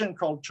East Asian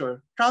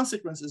culture,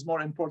 consequence is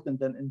more important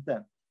than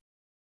intent.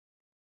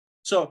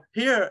 So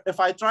here, if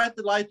I try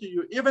to lie to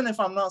you, even if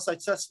I'm not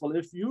successful,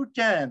 if you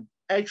can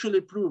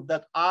actually prove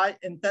that I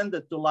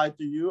intended to lie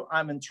to you,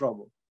 I'm in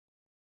trouble.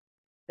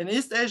 In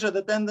East Asia,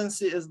 the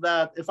tendency is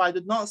that if I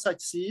did not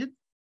succeed,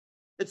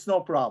 it's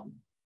no problem,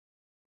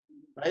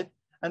 right?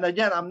 And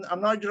again,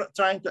 I'm not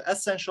trying to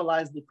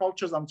essentialize the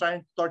cultures. I'm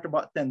trying to talk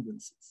about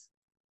tendencies,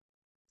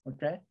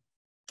 okay?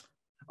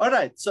 All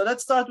right, so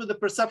let's start with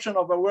the perception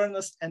of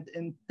awareness and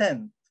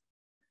intent.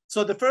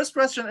 So the first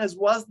question is,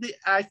 was the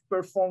act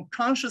performed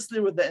consciously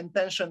with the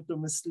intention to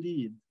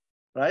mislead,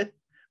 right?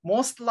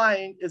 Most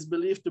lying is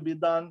believed to be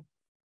done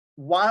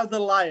while the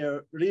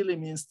liar really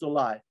means to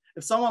lie.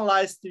 If someone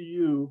lies to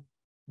you,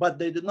 but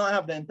they did not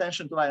have the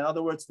intention to lie, in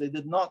other words, they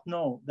did not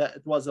know that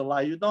it was a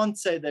lie, you don't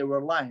say they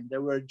were lying, they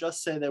were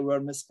just say they were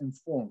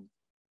misinformed,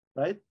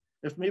 right?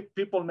 If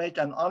people make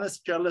an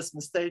honest, careless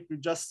mistake, you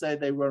just say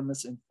they were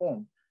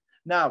misinformed.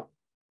 Now,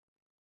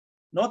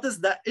 notice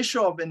that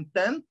issue of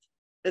intent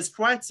is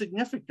quite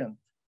significant.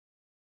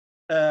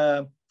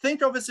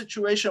 Think of a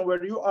situation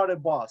where you are a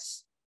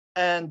boss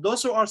and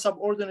those who are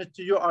subordinate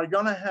to you are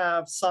gonna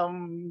have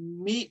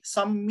some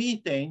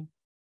meeting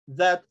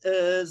that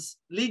is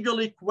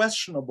legally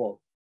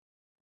questionable.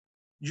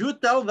 You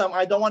tell them,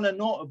 I don't wanna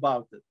know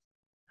about it,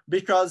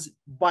 because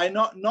by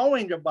not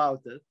knowing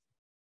about it,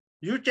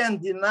 you can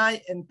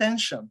deny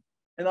intention.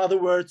 In other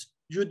words,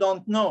 you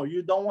don't know,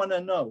 you don't wanna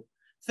know.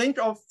 Think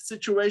of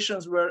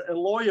situations where a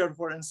lawyer,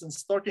 for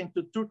instance, talking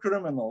to two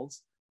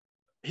criminals,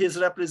 he's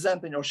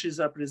representing or she's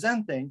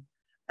representing,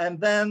 and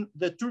then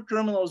the two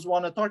criminals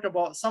want to talk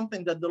about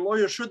something that the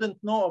lawyer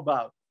shouldn't know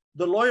about.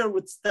 The lawyer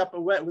would step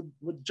away,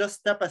 would just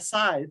step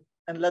aside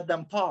and let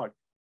them talk,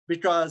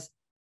 because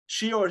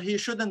she or he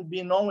shouldn't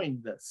be knowing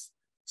this.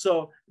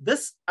 So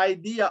this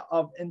idea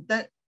of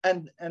intent,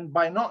 and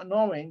by not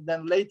knowing,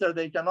 then later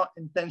they cannot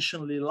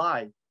intentionally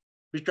lie,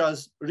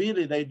 because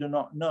really they do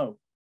not know.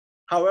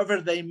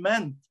 However, they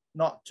meant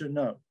not to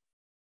know,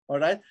 all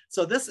right?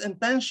 So this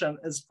intention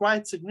is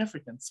quite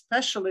significant,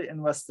 especially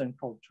in Western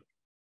culture.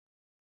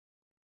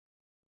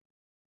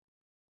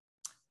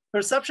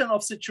 Perception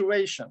of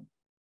situation.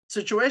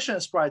 Situation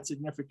is quite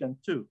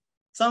significant too.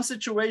 Some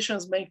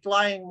situations make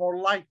lying more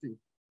likely,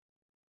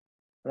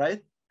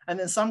 right? And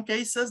in some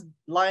cases,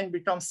 lying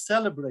becomes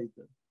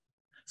celebrated.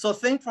 So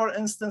think, for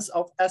instance,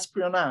 of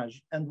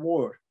espionage and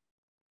war.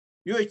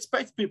 You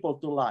expect people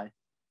to lie.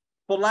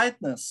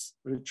 Politeness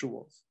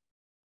rituals.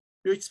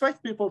 You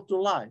expect people to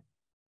lie.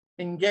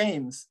 In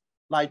games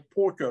like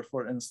poker,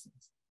 for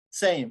instance,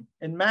 same.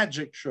 In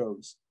magic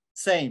shows,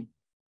 same.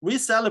 We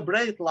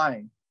celebrate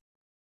lying.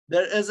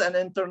 There is an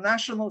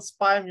international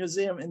spy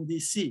museum in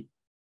DC.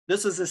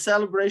 This is a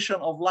celebration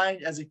of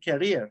lying as a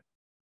career.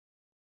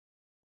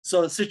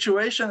 So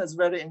situation is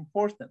very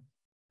important.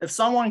 If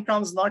someone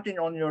comes knocking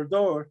on your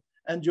door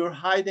and you're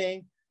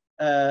hiding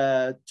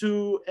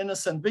two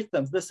innocent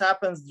victims. This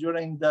happens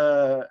during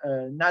the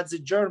Nazi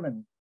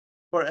Germany,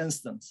 for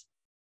instance.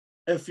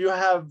 If you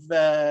have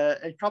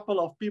a couple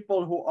of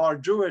people who are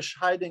Jewish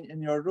hiding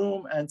in your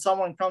room and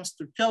someone comes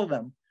to kill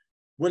them,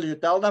 will you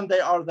tell them they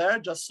are there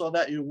just so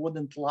that you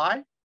wouldn't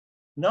lie?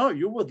 No,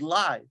 you would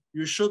lie.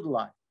 You should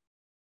lie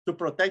to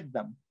protect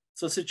them.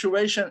 So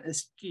situation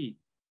is key.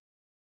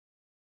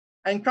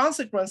 And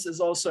consequence is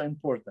also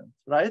important,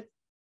 right?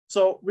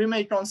 So we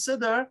may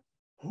consider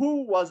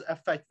who was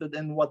affected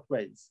in what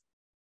ways,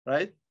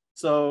 right?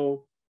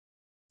 So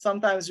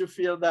sometimes you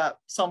feel that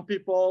some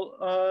people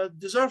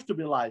deserve to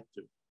be lied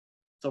to.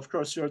 So of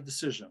course, your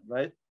decision,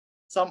 right?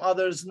 some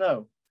others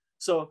no.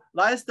 So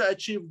lies to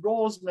achieve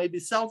goals may be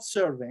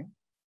self-serving,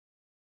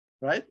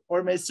 right?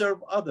 Or may serve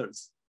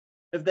others.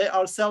 If they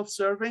are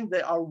self-serving,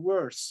 they are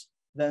worse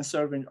than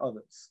serving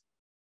others.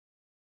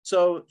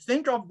 So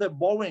think of the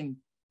Boeing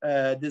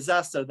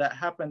disaster that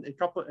happened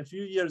a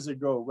few years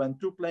ago when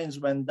 2 planes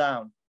went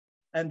down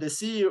and the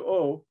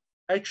CEO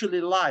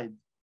actually lied.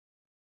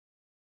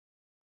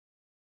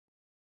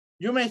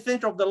 You may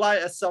think of the lie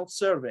as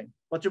self-serving,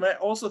 but you may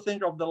also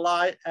think of the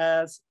lie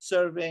as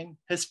serving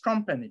his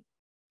company.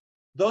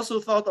 Those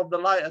who thought of the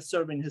lie as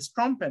serving his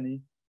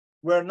company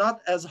were not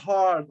as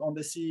hard on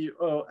the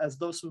CEO as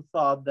those who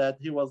thought that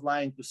he was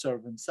lying to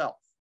serve himself.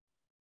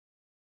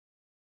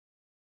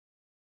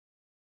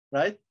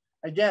 Right?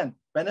 Again,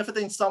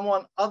 benefiting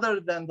someone other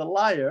than the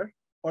liar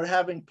or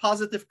having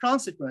positive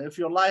consequences. If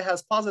your lie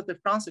has positive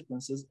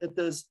consequences, it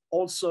is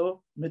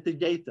also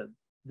mitigated.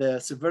 The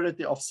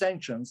severity of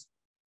sanctions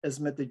is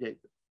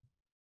mitigated.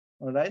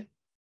 All right?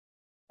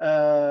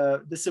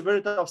 The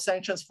severity of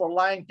sanctions for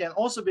lying can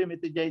also be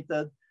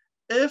mitigated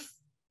if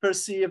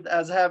perceived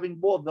as having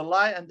both the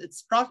lie and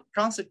its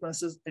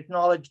consequences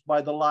acknowledged by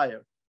the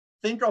liar.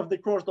 Think of the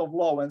court of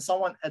law. When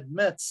someone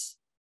admits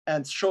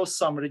and shows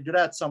some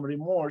regret, some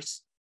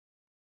remorse,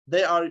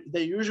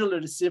 they usually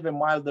receive a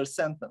milder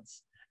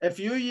sentence. A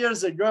few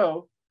years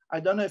ago, I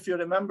don't know if you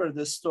remember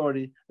this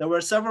story, there were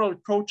several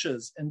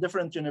coaches in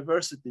different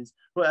universities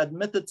who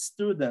admitted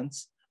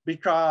students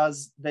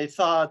because they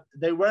thought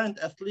they weren't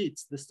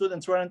athletes, the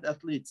students weren't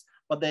athletes,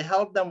 but they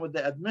helped them with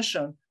the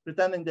admission,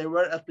 pretending they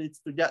were athletes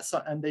to get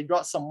some, and they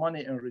got some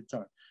money in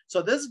return.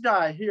 So this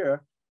guy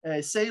here,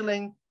 a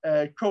sailing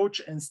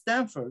coach in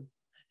Stanford,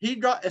 he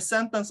got a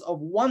sentence of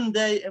 1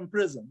 day in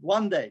prison,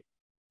 1 day.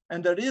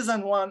 And the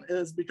reason one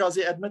is because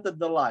he admitted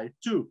the lie.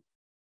 2,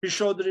 he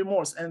showed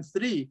remorse. And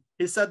 3,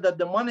 he said that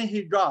the money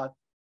he got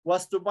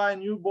was to buy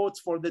new boats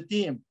for the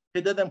team.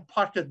 He didn't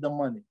pocket the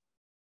money.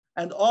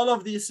 And all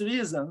of these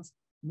reasons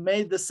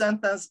made the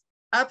sentence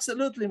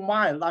absolutely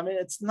mild. I mean,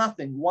 it's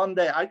nothing. 1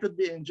 day, I could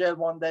be in jail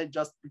 1 day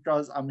just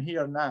because I'm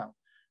here now.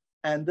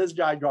 And this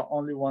guy got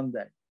only 1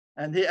 day.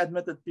 And he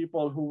admitted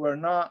people who were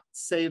not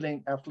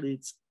sailing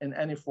athletes in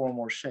any form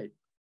or shape.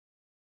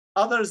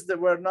 Others that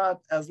were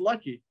not as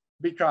lucky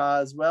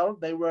because, well,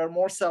 they were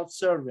more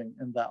self-serving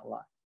in that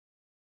lie.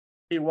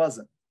 He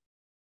wasn't.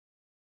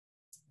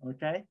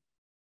 Okay?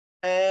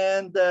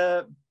 And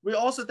we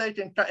also take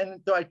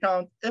into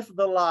account if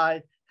the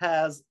lie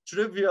has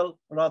trivial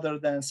rather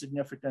than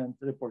significant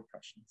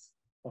repercussions,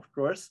 of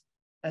course.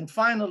 And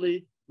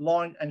finally,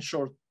 long and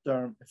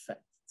short-term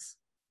effects.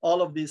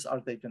 All of these are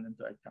taken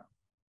into account.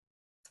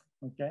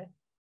 Okay?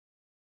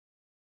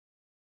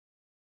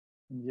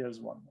 And here's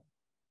one more.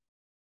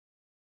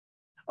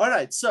 All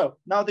right, so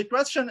now the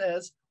question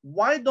is,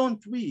 why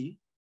don't we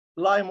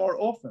lie more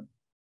often?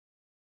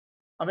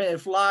 I mean,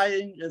 if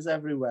lying is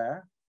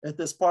everywhere, it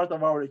is part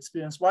of our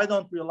experience, why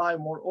don't we lie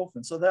more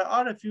often? So there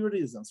are a few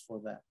reasons for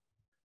that.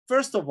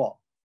 First of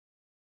all,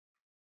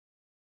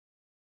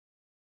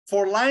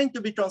 for lying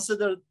to be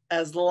considered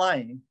as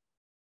lying,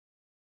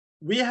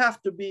 we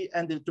have to be,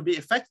 and to be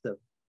effective,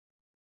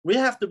 we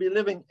have to be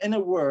living in a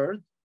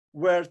world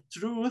where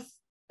truth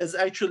is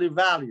actually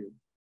valued.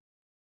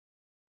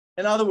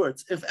 In other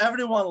words, if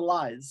everyone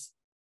lies,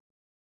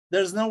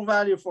 there's no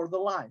value for the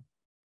lie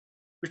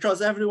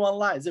because everyone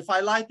lies. If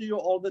I lie to you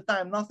all the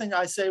time, nothing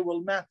I say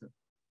will matter.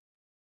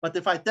 But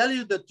if I tell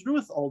you the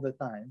truth all the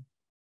time,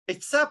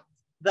 except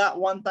that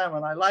one time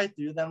when I lie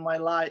to you, then my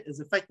lie is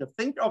effective.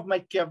 Think of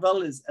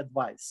Machiavelli's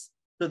advice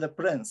to the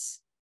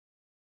prince.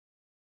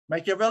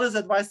 Machiavelli's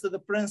advice to the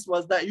prince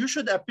was that you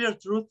should appear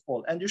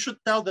truthful and you should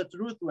tell the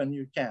truth when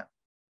you can,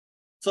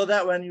 so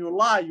that when you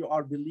lie, you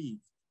are believed.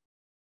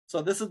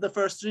 So this is the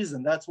first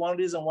reason. That's one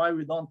reason why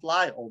we don't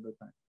lie all the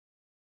time.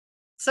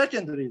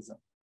 Second reason,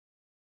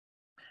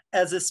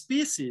 as a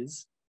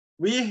species,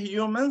 we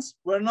humans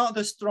were not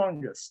the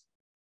strongest.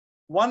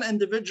 One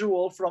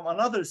individual from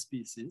another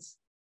species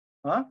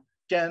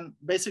can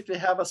basically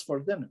have us for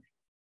dinner.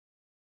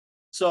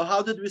 So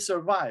how did we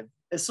survive?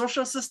 A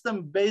social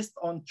system based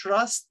on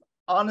trust,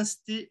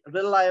 honesty,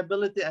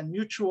 reliability, and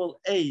mutual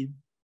aid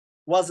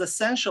was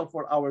essential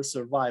for our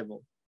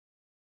survival.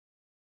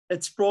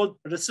 It's called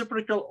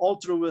reciprocal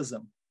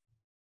altruism.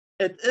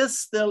 It is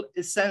still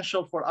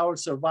essential for our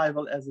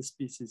survival as a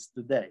species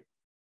today.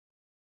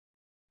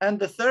 And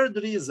the third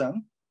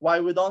reason why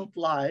we don't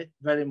lie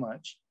very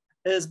much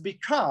is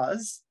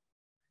because,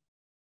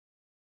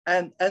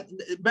 and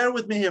bear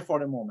with me here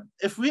for a moment.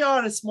 If we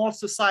are a small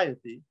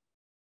society,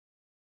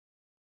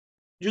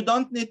 you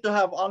don't need to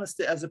have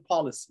honesty as a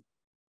policy.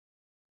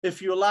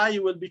 If you lie,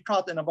 you will be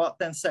caught in about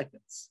 10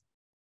 seconds.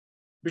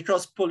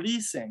 Because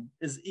policing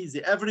is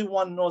easy.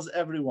 Everyone knows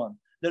everyone.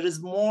 There is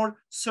more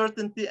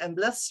certainty and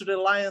less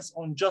reliance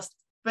on just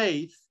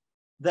faith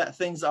that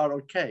things are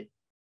okay.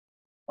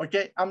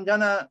 Okay, I'm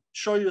gonna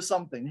show you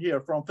something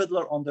here from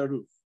Fiddler on the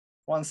Roof.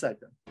 1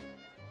 second.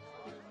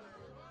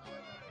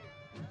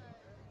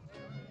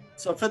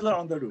 So Fiddler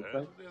on the Roof,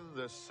 right? In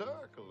the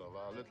circle of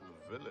our little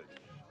village,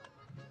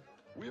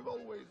 We've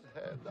always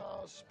had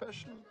our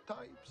special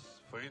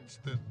types. For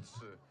instance,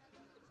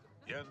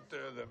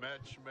 Yenter the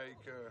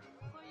matchmaker,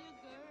 For your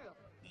girl.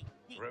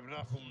 Reb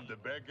Nachum the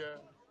beggar,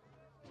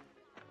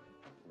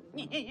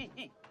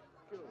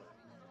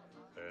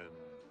 and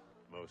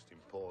most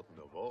important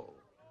of all,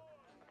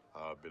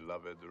 our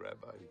beloved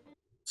rabbi.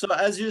 So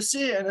as you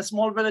see, in a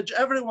small village,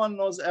 everyone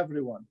knows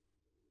everyone.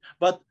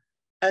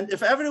 And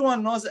if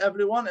everyone knows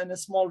everyone in a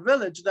small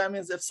village, that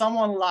means if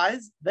someone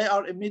lies, they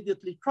are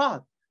immediately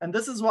caught. And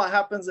this is what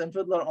happens in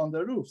Fiddler on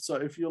the Roof. So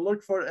if you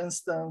look, for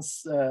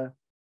instance,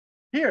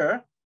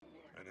 here.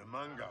 And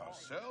among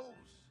ourselves,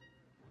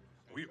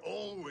 we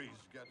always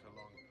get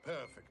along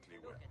perfectly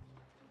well.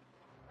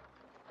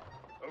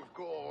 Of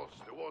course,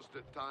 there was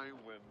the time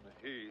when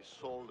he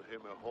sold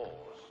him a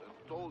horse and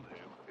told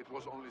him it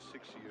was only 6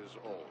 years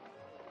old,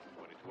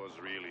 when it was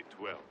really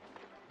 12.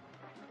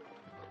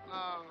 But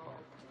now...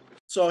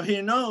 So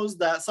he knows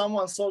that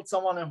someone sold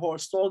someone a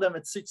horse, told him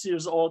it's 6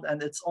 years old,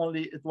 and it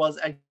was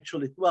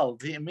actually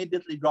 12. He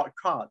immediately got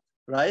caught,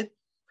 right?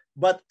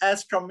 But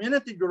as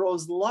community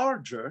grows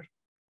larger,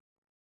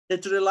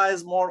 it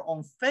relies more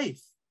on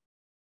faith,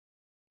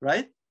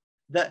 right?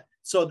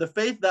 So the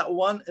faith that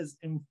one is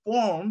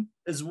informed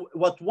is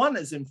what one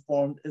is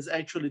informed is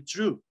actually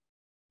true,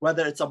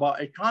 whether it's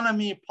about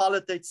economy,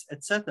 politics,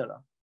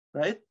 etc.,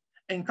 right?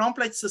 In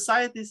complex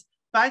societies,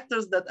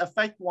 factors that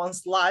affect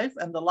one's life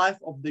and the life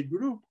of the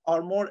group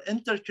are more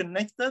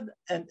interconnected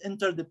and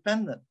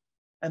interdependent.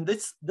 And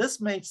this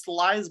makes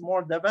lies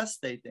more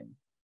devastating.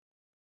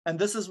 And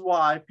this is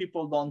why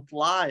people don't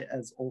lie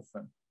as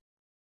often,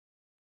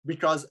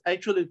 because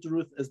actually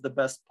truth is the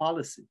best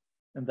policy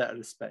in that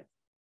respect.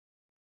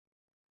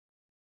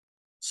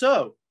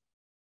 So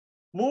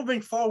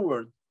moving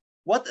forward,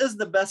 what is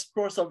the best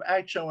course of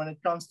action when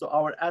it comes to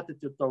our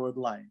attitude toward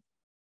lying?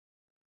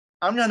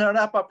 I'm going to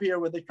wrap up here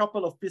with a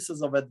couple of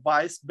pieces of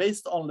advice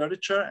based on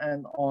literature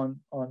and on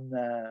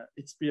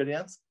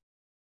experience.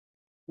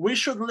 We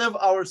should live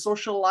our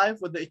social life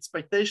with the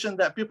expectation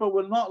that people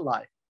will not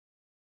lie,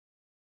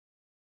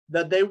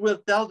 that they will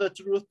tell the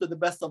truth to the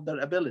best of their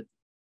ability,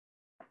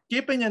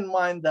 keeping in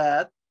mind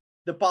that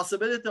the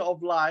possibility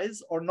of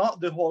lies or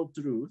not the whole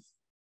truth,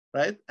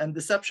 right, and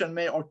deception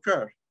may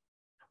occur.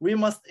 We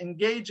must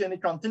engage in a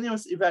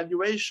continuous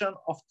evaluation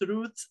of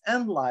truths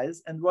and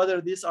lies and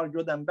whether these are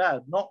good and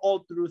bad. Not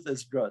all truth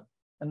is good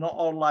and not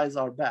all lies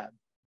are bad.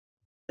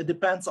 It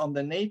depends on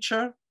the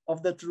nature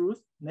of the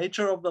truth,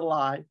 nature of the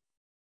lie,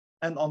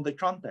 and on the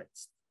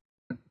context.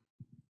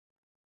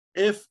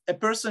 If a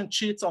person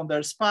cheats on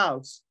their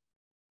spouse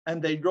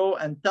and they go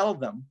and tell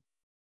them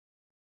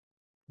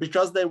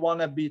because they want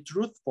to be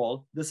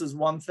truthful, this is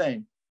one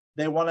thing.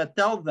 They want to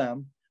tell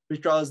them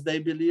because they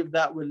believe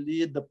that will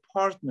lead the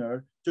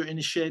partner to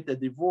initiate a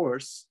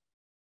divorce.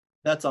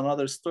 That's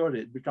another story.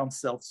 It becomes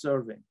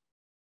self-serving.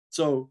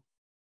 So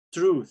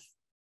truth,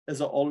 is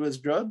it always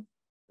good?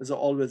 Is it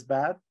always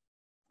bad?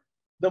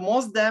 The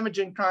most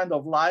damaging kind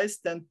of lies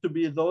tend to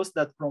be those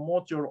that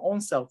promote your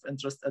own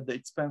self-interest at the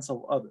expense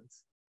of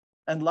others.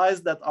 And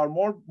lies that are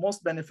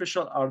most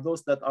beneficial are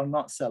those that are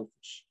not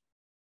selfish,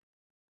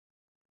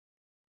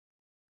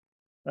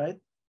 right?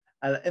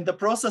 In the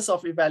process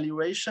of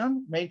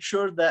evaluation, make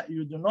sure that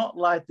you do not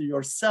lie to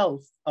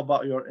yourself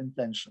about your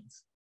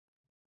intentions.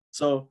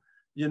 So,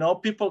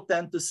 people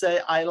tend to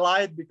say, I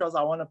lied because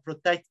I want to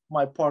protect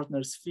my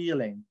partner's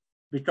feeling,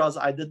 because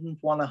I didn't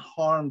want to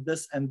harm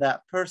this and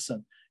that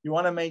person. You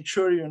want to make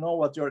sure you know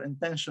what your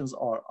intentions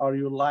are. Are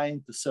you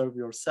lying to serve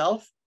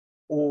yourself,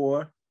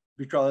 or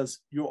because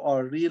you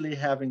are really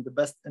having the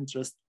best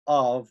interest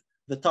of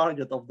the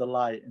target of the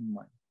lie in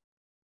mind?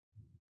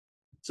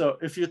 So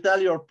if you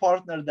tell your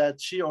partner that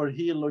she or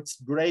he looks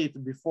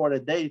great before a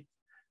date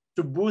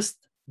to boost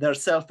their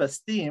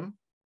self-esteem,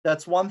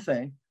 that's one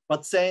thing.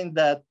 But saying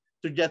that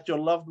to get your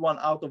loved one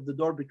out of the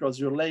door because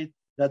you're late,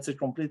 that's a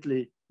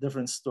completely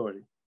different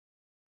story.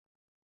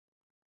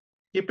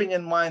 Keeping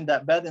in mind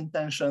that bad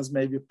intentions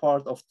may be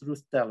part of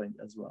truth-telling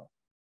as well.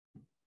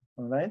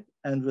 All right,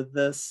 and with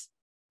this,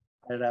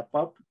 I wrap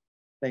up.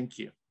 Thank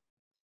you.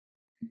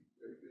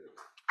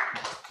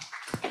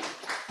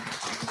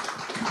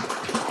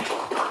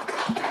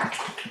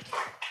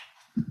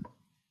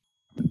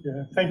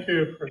 Yeah, thank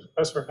you,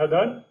 Professor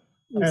Haddad.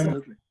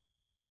 Absolutely.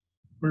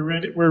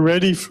 And we're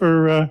ready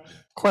for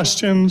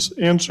questions,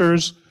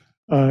 answers,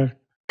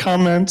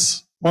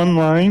 comments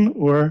online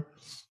or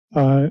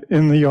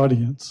in the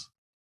audience.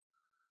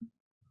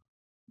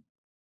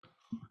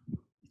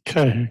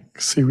 Okay,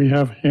 see we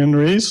have hand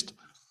raised.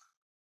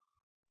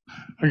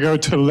 I go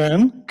to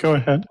Len. Go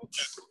ahead.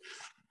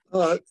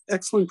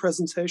 Excellent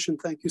presentation.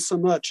 Thank you so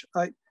much.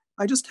 I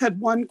just had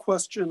one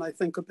question, I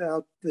think,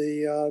 about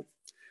the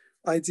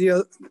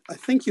idea, I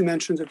think you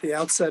mentioned at the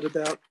outset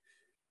about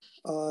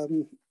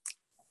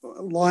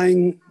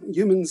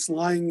humans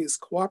lying is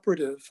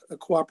a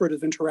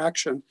cooperative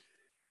interaction.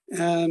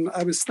 And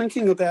I was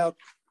thinking about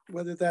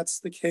whether that's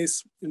the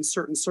case in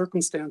certain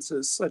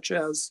circumstances, such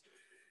as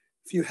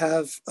if you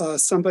have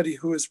somebody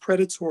who is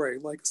predatory,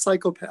 like a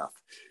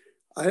psychopath.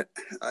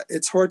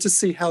 It's hard to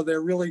see how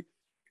they're really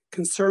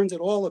concerned at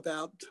all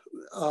about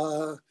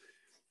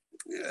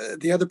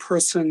the other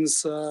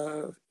person's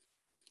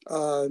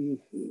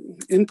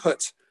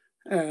input,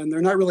 and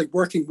they're not really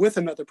working with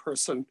another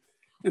person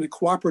in a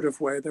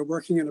cooperative way. They're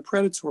working in a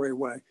predatory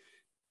way.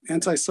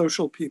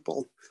 Antisocial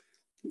people,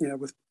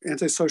 with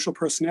antisocial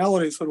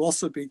personalities would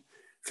also be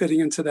fitting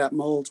into that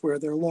mold, where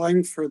they're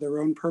lying for their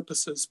own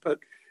purposes, but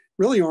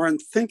really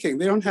aren't thinking.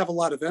 They don't have a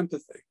lot of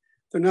empathy.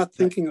 They're not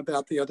thinking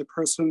about the other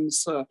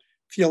person's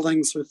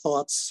feelings or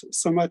thoughts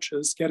so much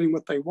as getting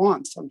what they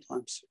want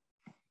sometimes.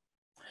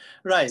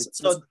 Right.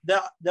 So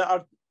there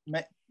are,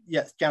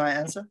 yes, can I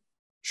answer?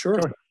 Sure.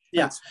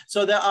 Yeah.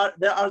 So there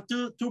are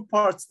two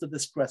parts to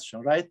this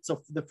question, right?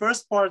 So the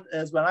first part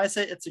is, when I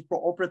say it's a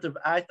cooperative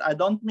act, I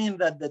don't mean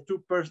that the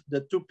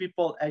two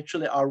people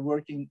actually are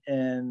working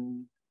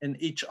in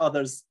each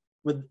other's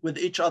with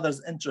each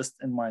other's interest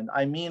in mind.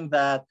 I mean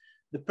that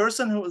the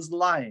person who is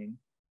lying,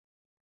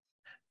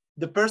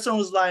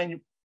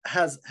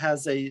 has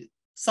a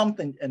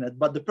something in it,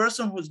 but the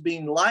person who's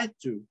being lied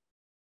to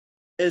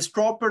is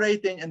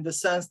cooperating in the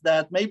sense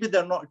that maybe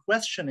they're not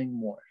questioning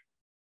more.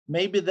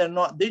 Maybe they're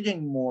not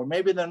digging more.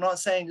 Maybe they're not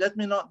saying, let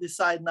me not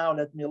decide now,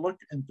 let me look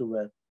into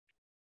it,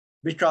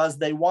 because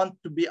they want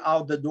to be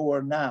out the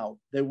door now.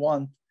 They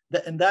want,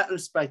 in that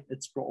respect,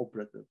 it's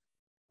cooperative,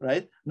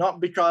 right? Not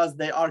because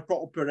they are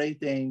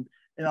cooperating,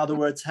 in other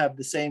words, have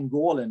the same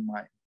goal in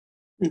mind.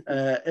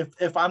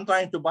 If I'm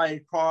trying to buy a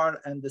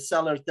car and the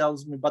seller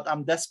tells me, but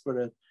I'm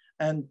desperate,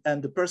 and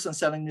the person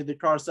selling me the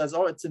car says,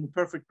 oh, it's in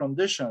perfect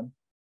condition,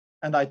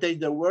 and I take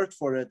their word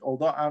for it,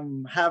 although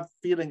I'm have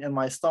feeling in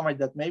my stomach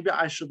that maybe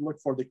I should look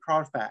for the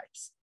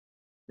Carfax.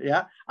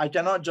 Yeah, I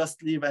cannot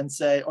just leave and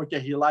say, okay,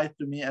 he lied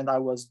to me and I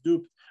was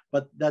duped,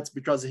 but that's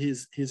because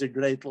he's a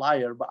great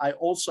liar. But I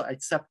also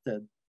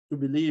accepted to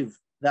believe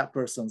that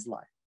person's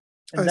lie.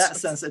 In that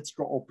sense, it's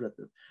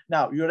cooperative.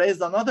 Now, you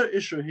raised another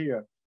issue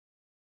here.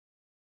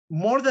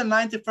 More than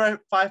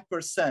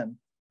 95%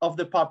 of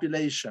the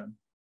population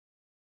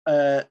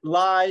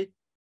lie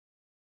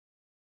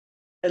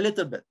a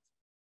little bit.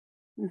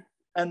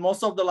 And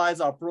most of the lies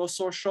are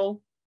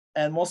pro-social,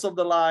 and most of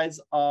the lies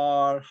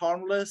are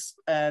harmless,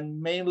 and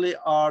mainly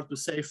are to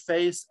save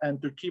face and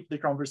to keep the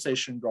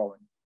conversation going.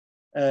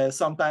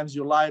 Sometimes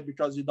you lie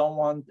because you don't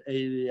want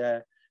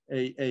a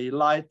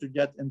lie to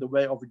get in the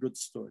way of a good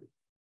story.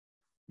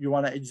 You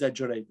want to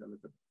exaggerate a little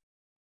bit.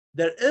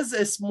 There is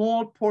a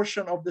small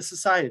portion of the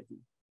society.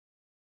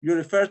 You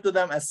refer to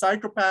them as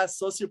psychopaths,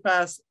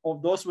 sociopaths, or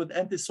those with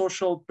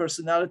antisocial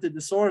personality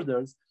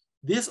disorders.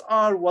 These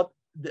are what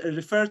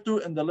referred to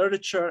in the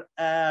literature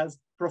as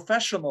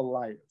professional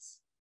liars.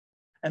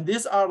 And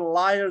these are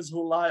liars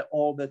who lie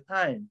all the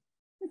time.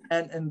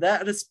 And in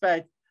that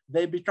respect,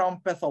 they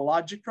become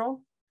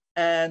pathological.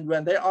 And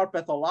when they are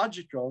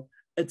pathological,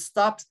 it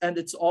stops, and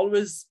it's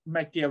always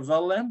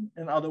Machiavellian.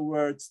 In other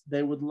words,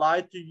 they would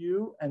lie to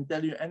you and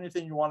tell you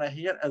anything you want to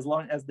hear as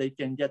long as they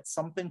can get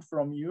something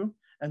from you.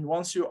 And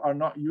once you are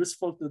not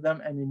useful to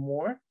them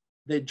anymore,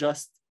 they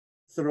just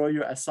throw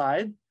you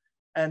aside.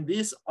 And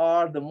these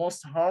are the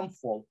most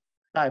harmful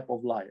type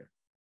of liar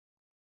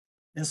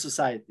in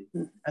society.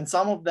 And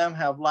some of them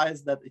have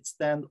lies that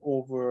extend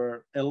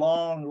over a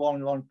long,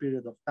 long, long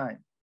period of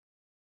time,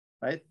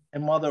 right? A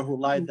mother who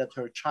lied that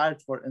her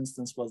child, for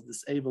instance, was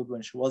disabled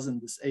when she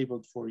wasn't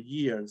disabled for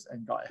years,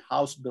 and got a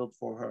house built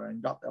for her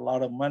and got a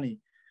lot of money.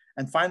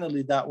 And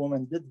finally, that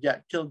woman did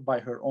get killed by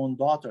her own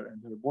daughter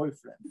and her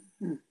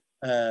boyfriend.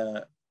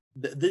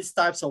 These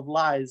types of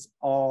lies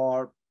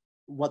are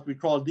what we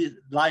call, these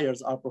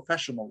liars are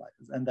professional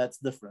liars, and that's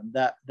different.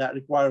 That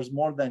requires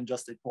more than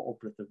just a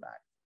cooperative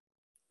act.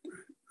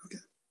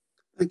 Okay,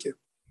 thank you.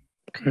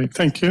 Okay,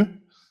 thank you.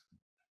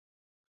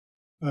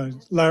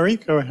 Larry,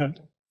 go ahead.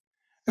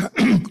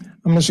 I'm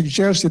going to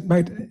suggest it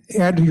might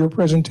add to your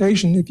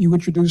presentation if you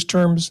introduce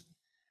terms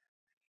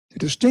to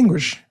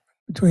distinguish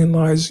between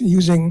lies,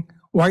 using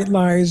white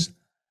lies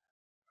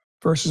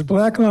versus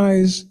black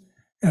lies,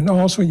 and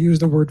also use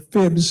the word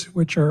fibs,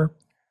 which are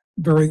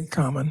very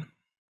common.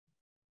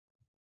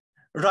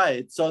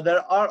 Right. So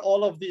there are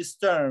all of these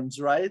terms,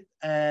 right?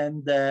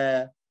 And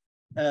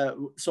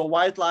so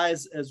white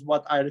lies is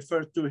what I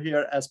refer to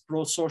here as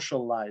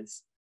pro-social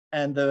lies.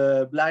 And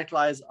the black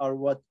lies are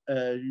what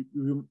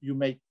you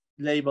may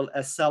label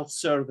as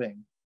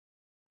self-serving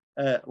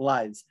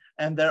lies.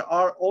 And there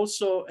are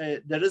also,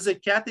 there is a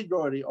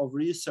category of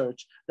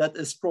research that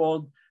is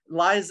called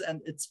lies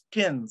and its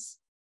kins.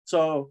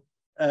 So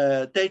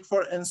take,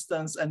 for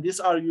instance, and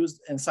these are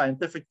used in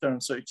scientific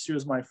terms, so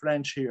excuse my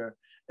French here,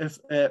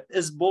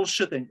 is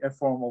bullshitting a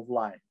form of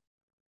lying,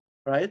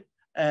 right?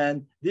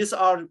 And these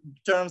are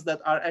terms that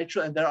are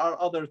actually, and there are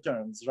other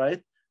terms,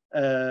 right?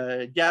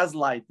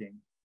 Gaslighting,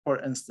 for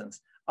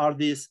instance, are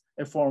these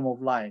a form of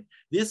lying?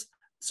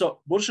 So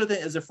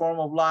bullshitting is a form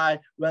of lie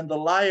when the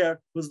liar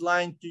who's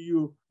lying to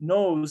you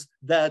knows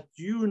that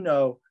you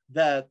know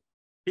that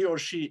he or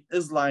she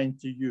is lying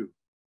to you,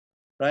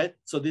 right?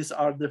 So these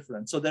are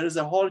different. So there is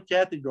a whole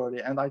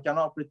category, and I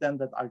cannot pretend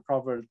that I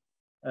covered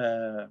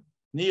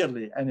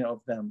nearly any of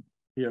them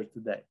here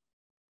today.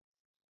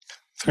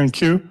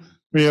 Thank you.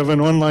 We have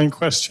an online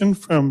question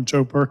from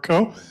Joe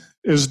Burko.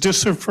 Is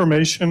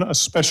disinformation a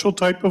special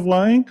type of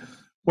lying?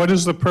 What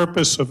is the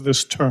purpose of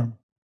this term?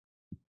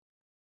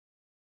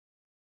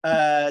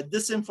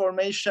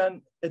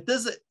 Disinformation,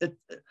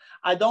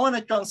 I don't want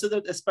to consider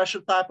it a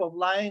special type of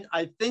lying.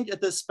 I think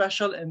it is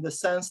special in the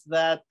sense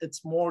that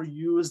it's more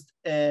used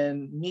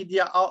in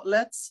media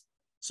outlets.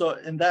 So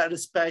in that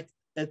respect,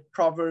 it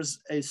covers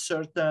a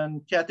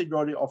certain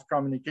category of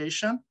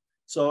communication.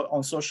 So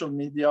on social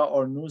media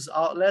or news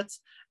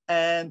outlets.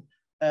 And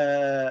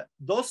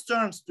those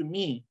terms to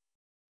me,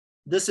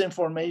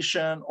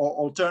 disinformation or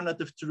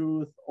alternative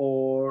truth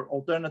or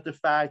alternative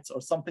facts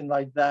or something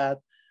like that,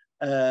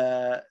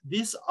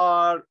 these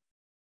are,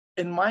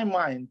 in my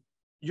mind,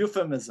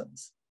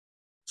 euphemisms.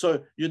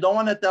 So you don't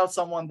want to tell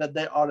someone that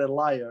they are a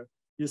liar.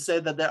 You say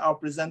that they are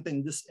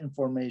presenting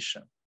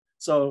disinformation.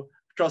 So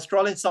because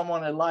calling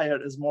someone a liar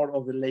is more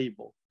of a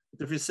label.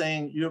 But if you're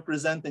saying you're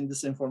presenting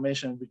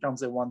disinformation, it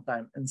becomes a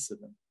one-time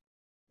incident.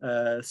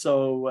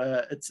 So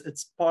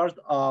it's part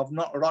of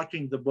not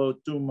rocking the boat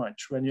too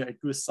much when you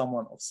accuse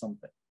someone of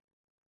something.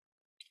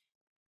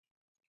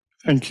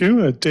 Thank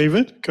you.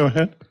 David, go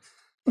ahead.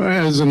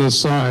 As an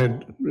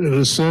aside, it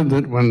is said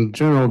that when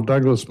General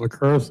Douglas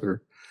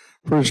MacArthur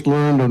first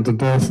learned of the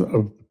death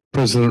of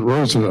President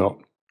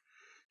Roosevelt,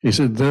 he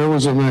said there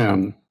was a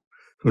man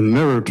who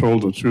never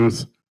told the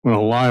truth when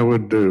a lie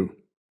would do.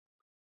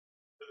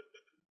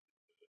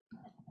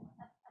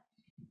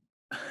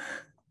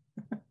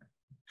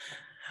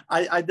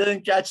 I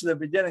didn't catch the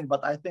beginning,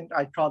 but I think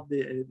I caught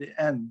the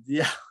end.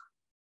 Yeah,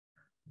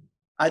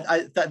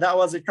 that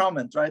was a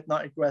comment, right?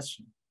 Not a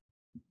question.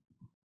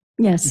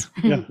 Yes.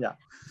 Yeah. Yeah.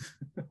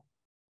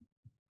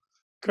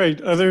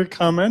 Great. Other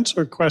comments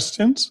or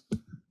questions?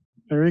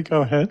 Barry,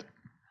 go ahead.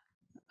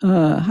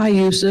 Hi,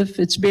 Youssef.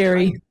 It's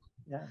Barry.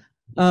 Yeah.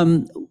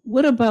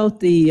 What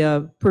about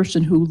the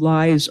person who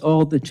lies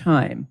all the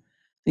time?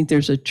 I think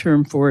there's a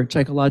term for it,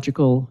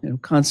 psychological,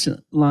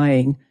 constant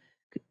lying.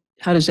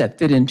 How does that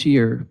fit into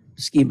your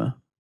schema?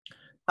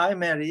 Hi,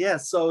 Mary.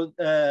 Yes. So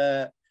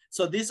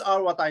these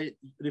are what I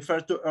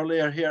referred to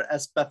earlier here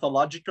as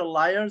pathological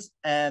liars.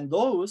 And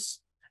those,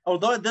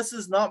 although this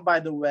is not,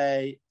 by the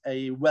way,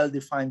 a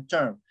well-defined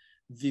term,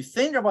 the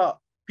thing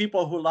about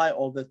people who lie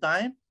all the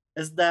time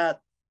is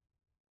that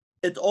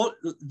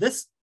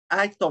this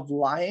act of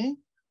lying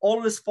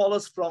always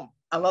follows from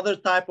another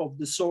type of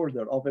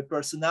disorder, of a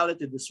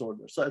personality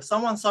disorder. So if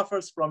someone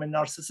suffers from a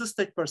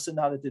narcissistic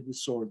personality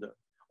disorder,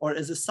 or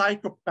is a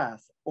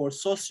psychopath or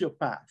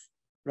sociopath,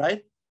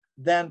 right?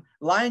 Then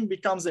lying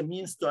becomes a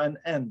means to an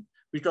end,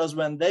 because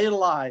when they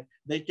lie,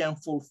 they can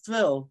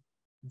fulfill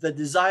the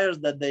desires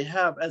that they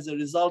have as a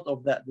result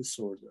of that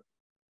disorder.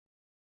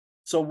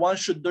 So one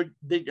should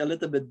dig a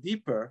little bit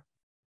deeper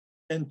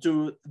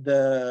into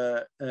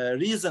the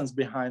reasons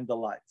behind the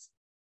lies.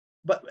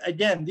 But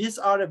again, these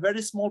are a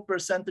very small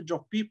percentage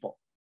of people.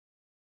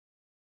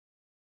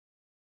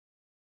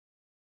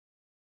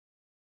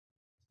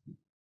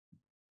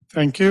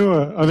 Thank you.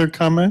 Other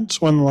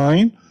comments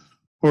online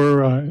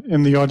or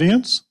in the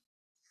audience?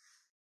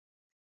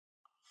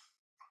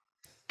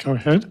 Go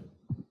ahead.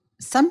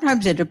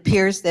 Sometimes it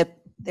appears that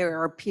there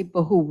are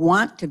people who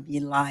want to be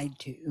lied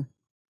to,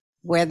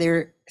 where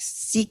they're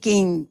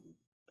seeking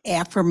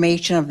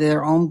affirmation of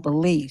their own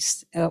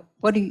beliefs.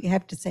 What do you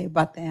have to say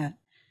about that?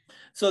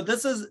 So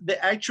this is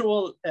the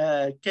actual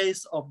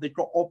case of the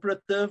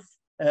cooperative,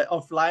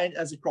 of lying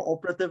as a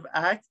cooperative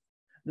act.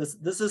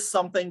 This is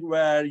something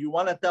where you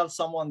want to tell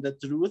someone the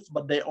truth,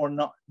 but they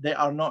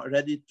are not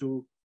ready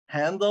to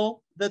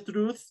handle the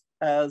truth,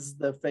 as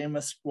the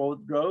famous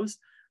quote goes,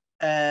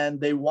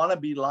 and they want to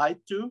be lied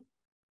to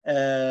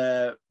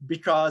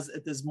because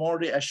it is more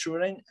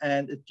reassuring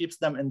and it keeps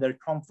them in their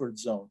comfort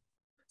zone.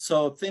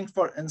 So think,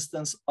 for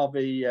instance, of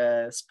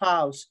a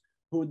spouse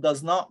who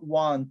does not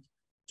want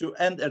to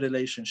end a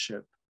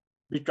relationship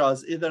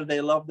because either they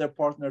love their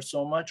partner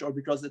so much or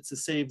because it's a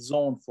safe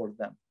zone for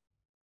them.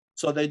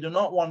 So they do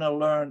not want to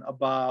learn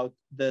about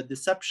the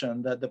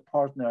deception that the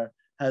partner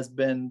has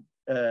been,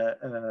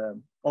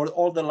 or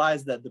all the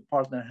lies that the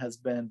partner has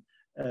been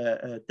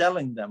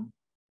telling them.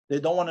 They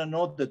don't want to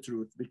know the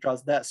truth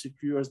because that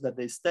secures that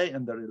they stay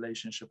in the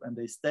relationship and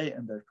they stay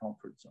in their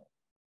comfort zone,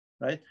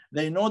 right?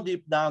 They know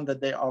deep down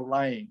that they are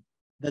lying,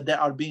 that they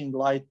are being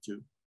lied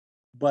to,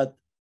 but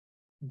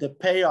the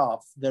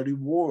payoff, the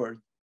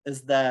reward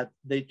is that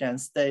they can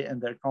stay in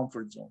their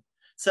comfort zone.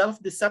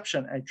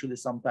 Self-deception actually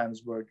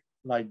sometimes works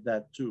like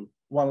that too.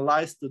 One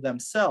lies to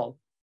themselves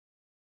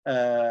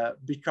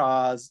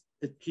because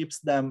it gives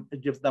them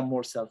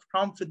more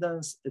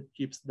self-confidence, it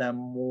keeps them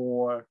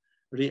more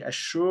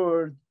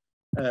reassured.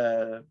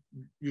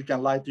 You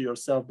can lie to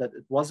yourself that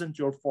it wasn't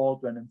your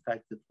fault when in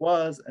fact it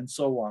was, and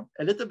so on.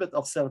 A little bit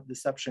of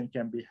self-deception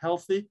can be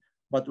healthy,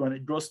 but when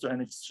it goes to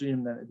an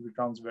extreme, then it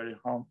becomes very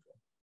harmful.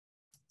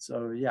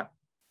 So yeah.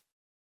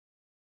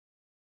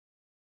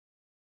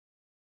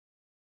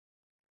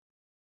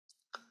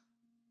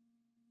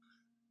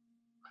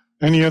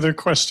 Any other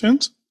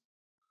questions?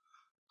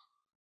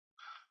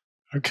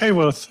 Okay,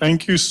 well,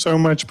 thank you so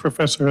much,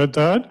 Professor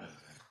Haddad.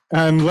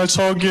 And let's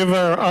all give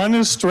our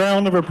honest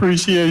round of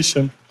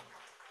appreciation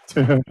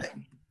to him.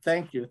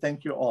 Thank you.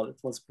 Thank you all. It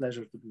was a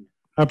pleasure to be here.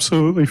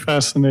 Absolutely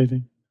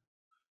fascinating.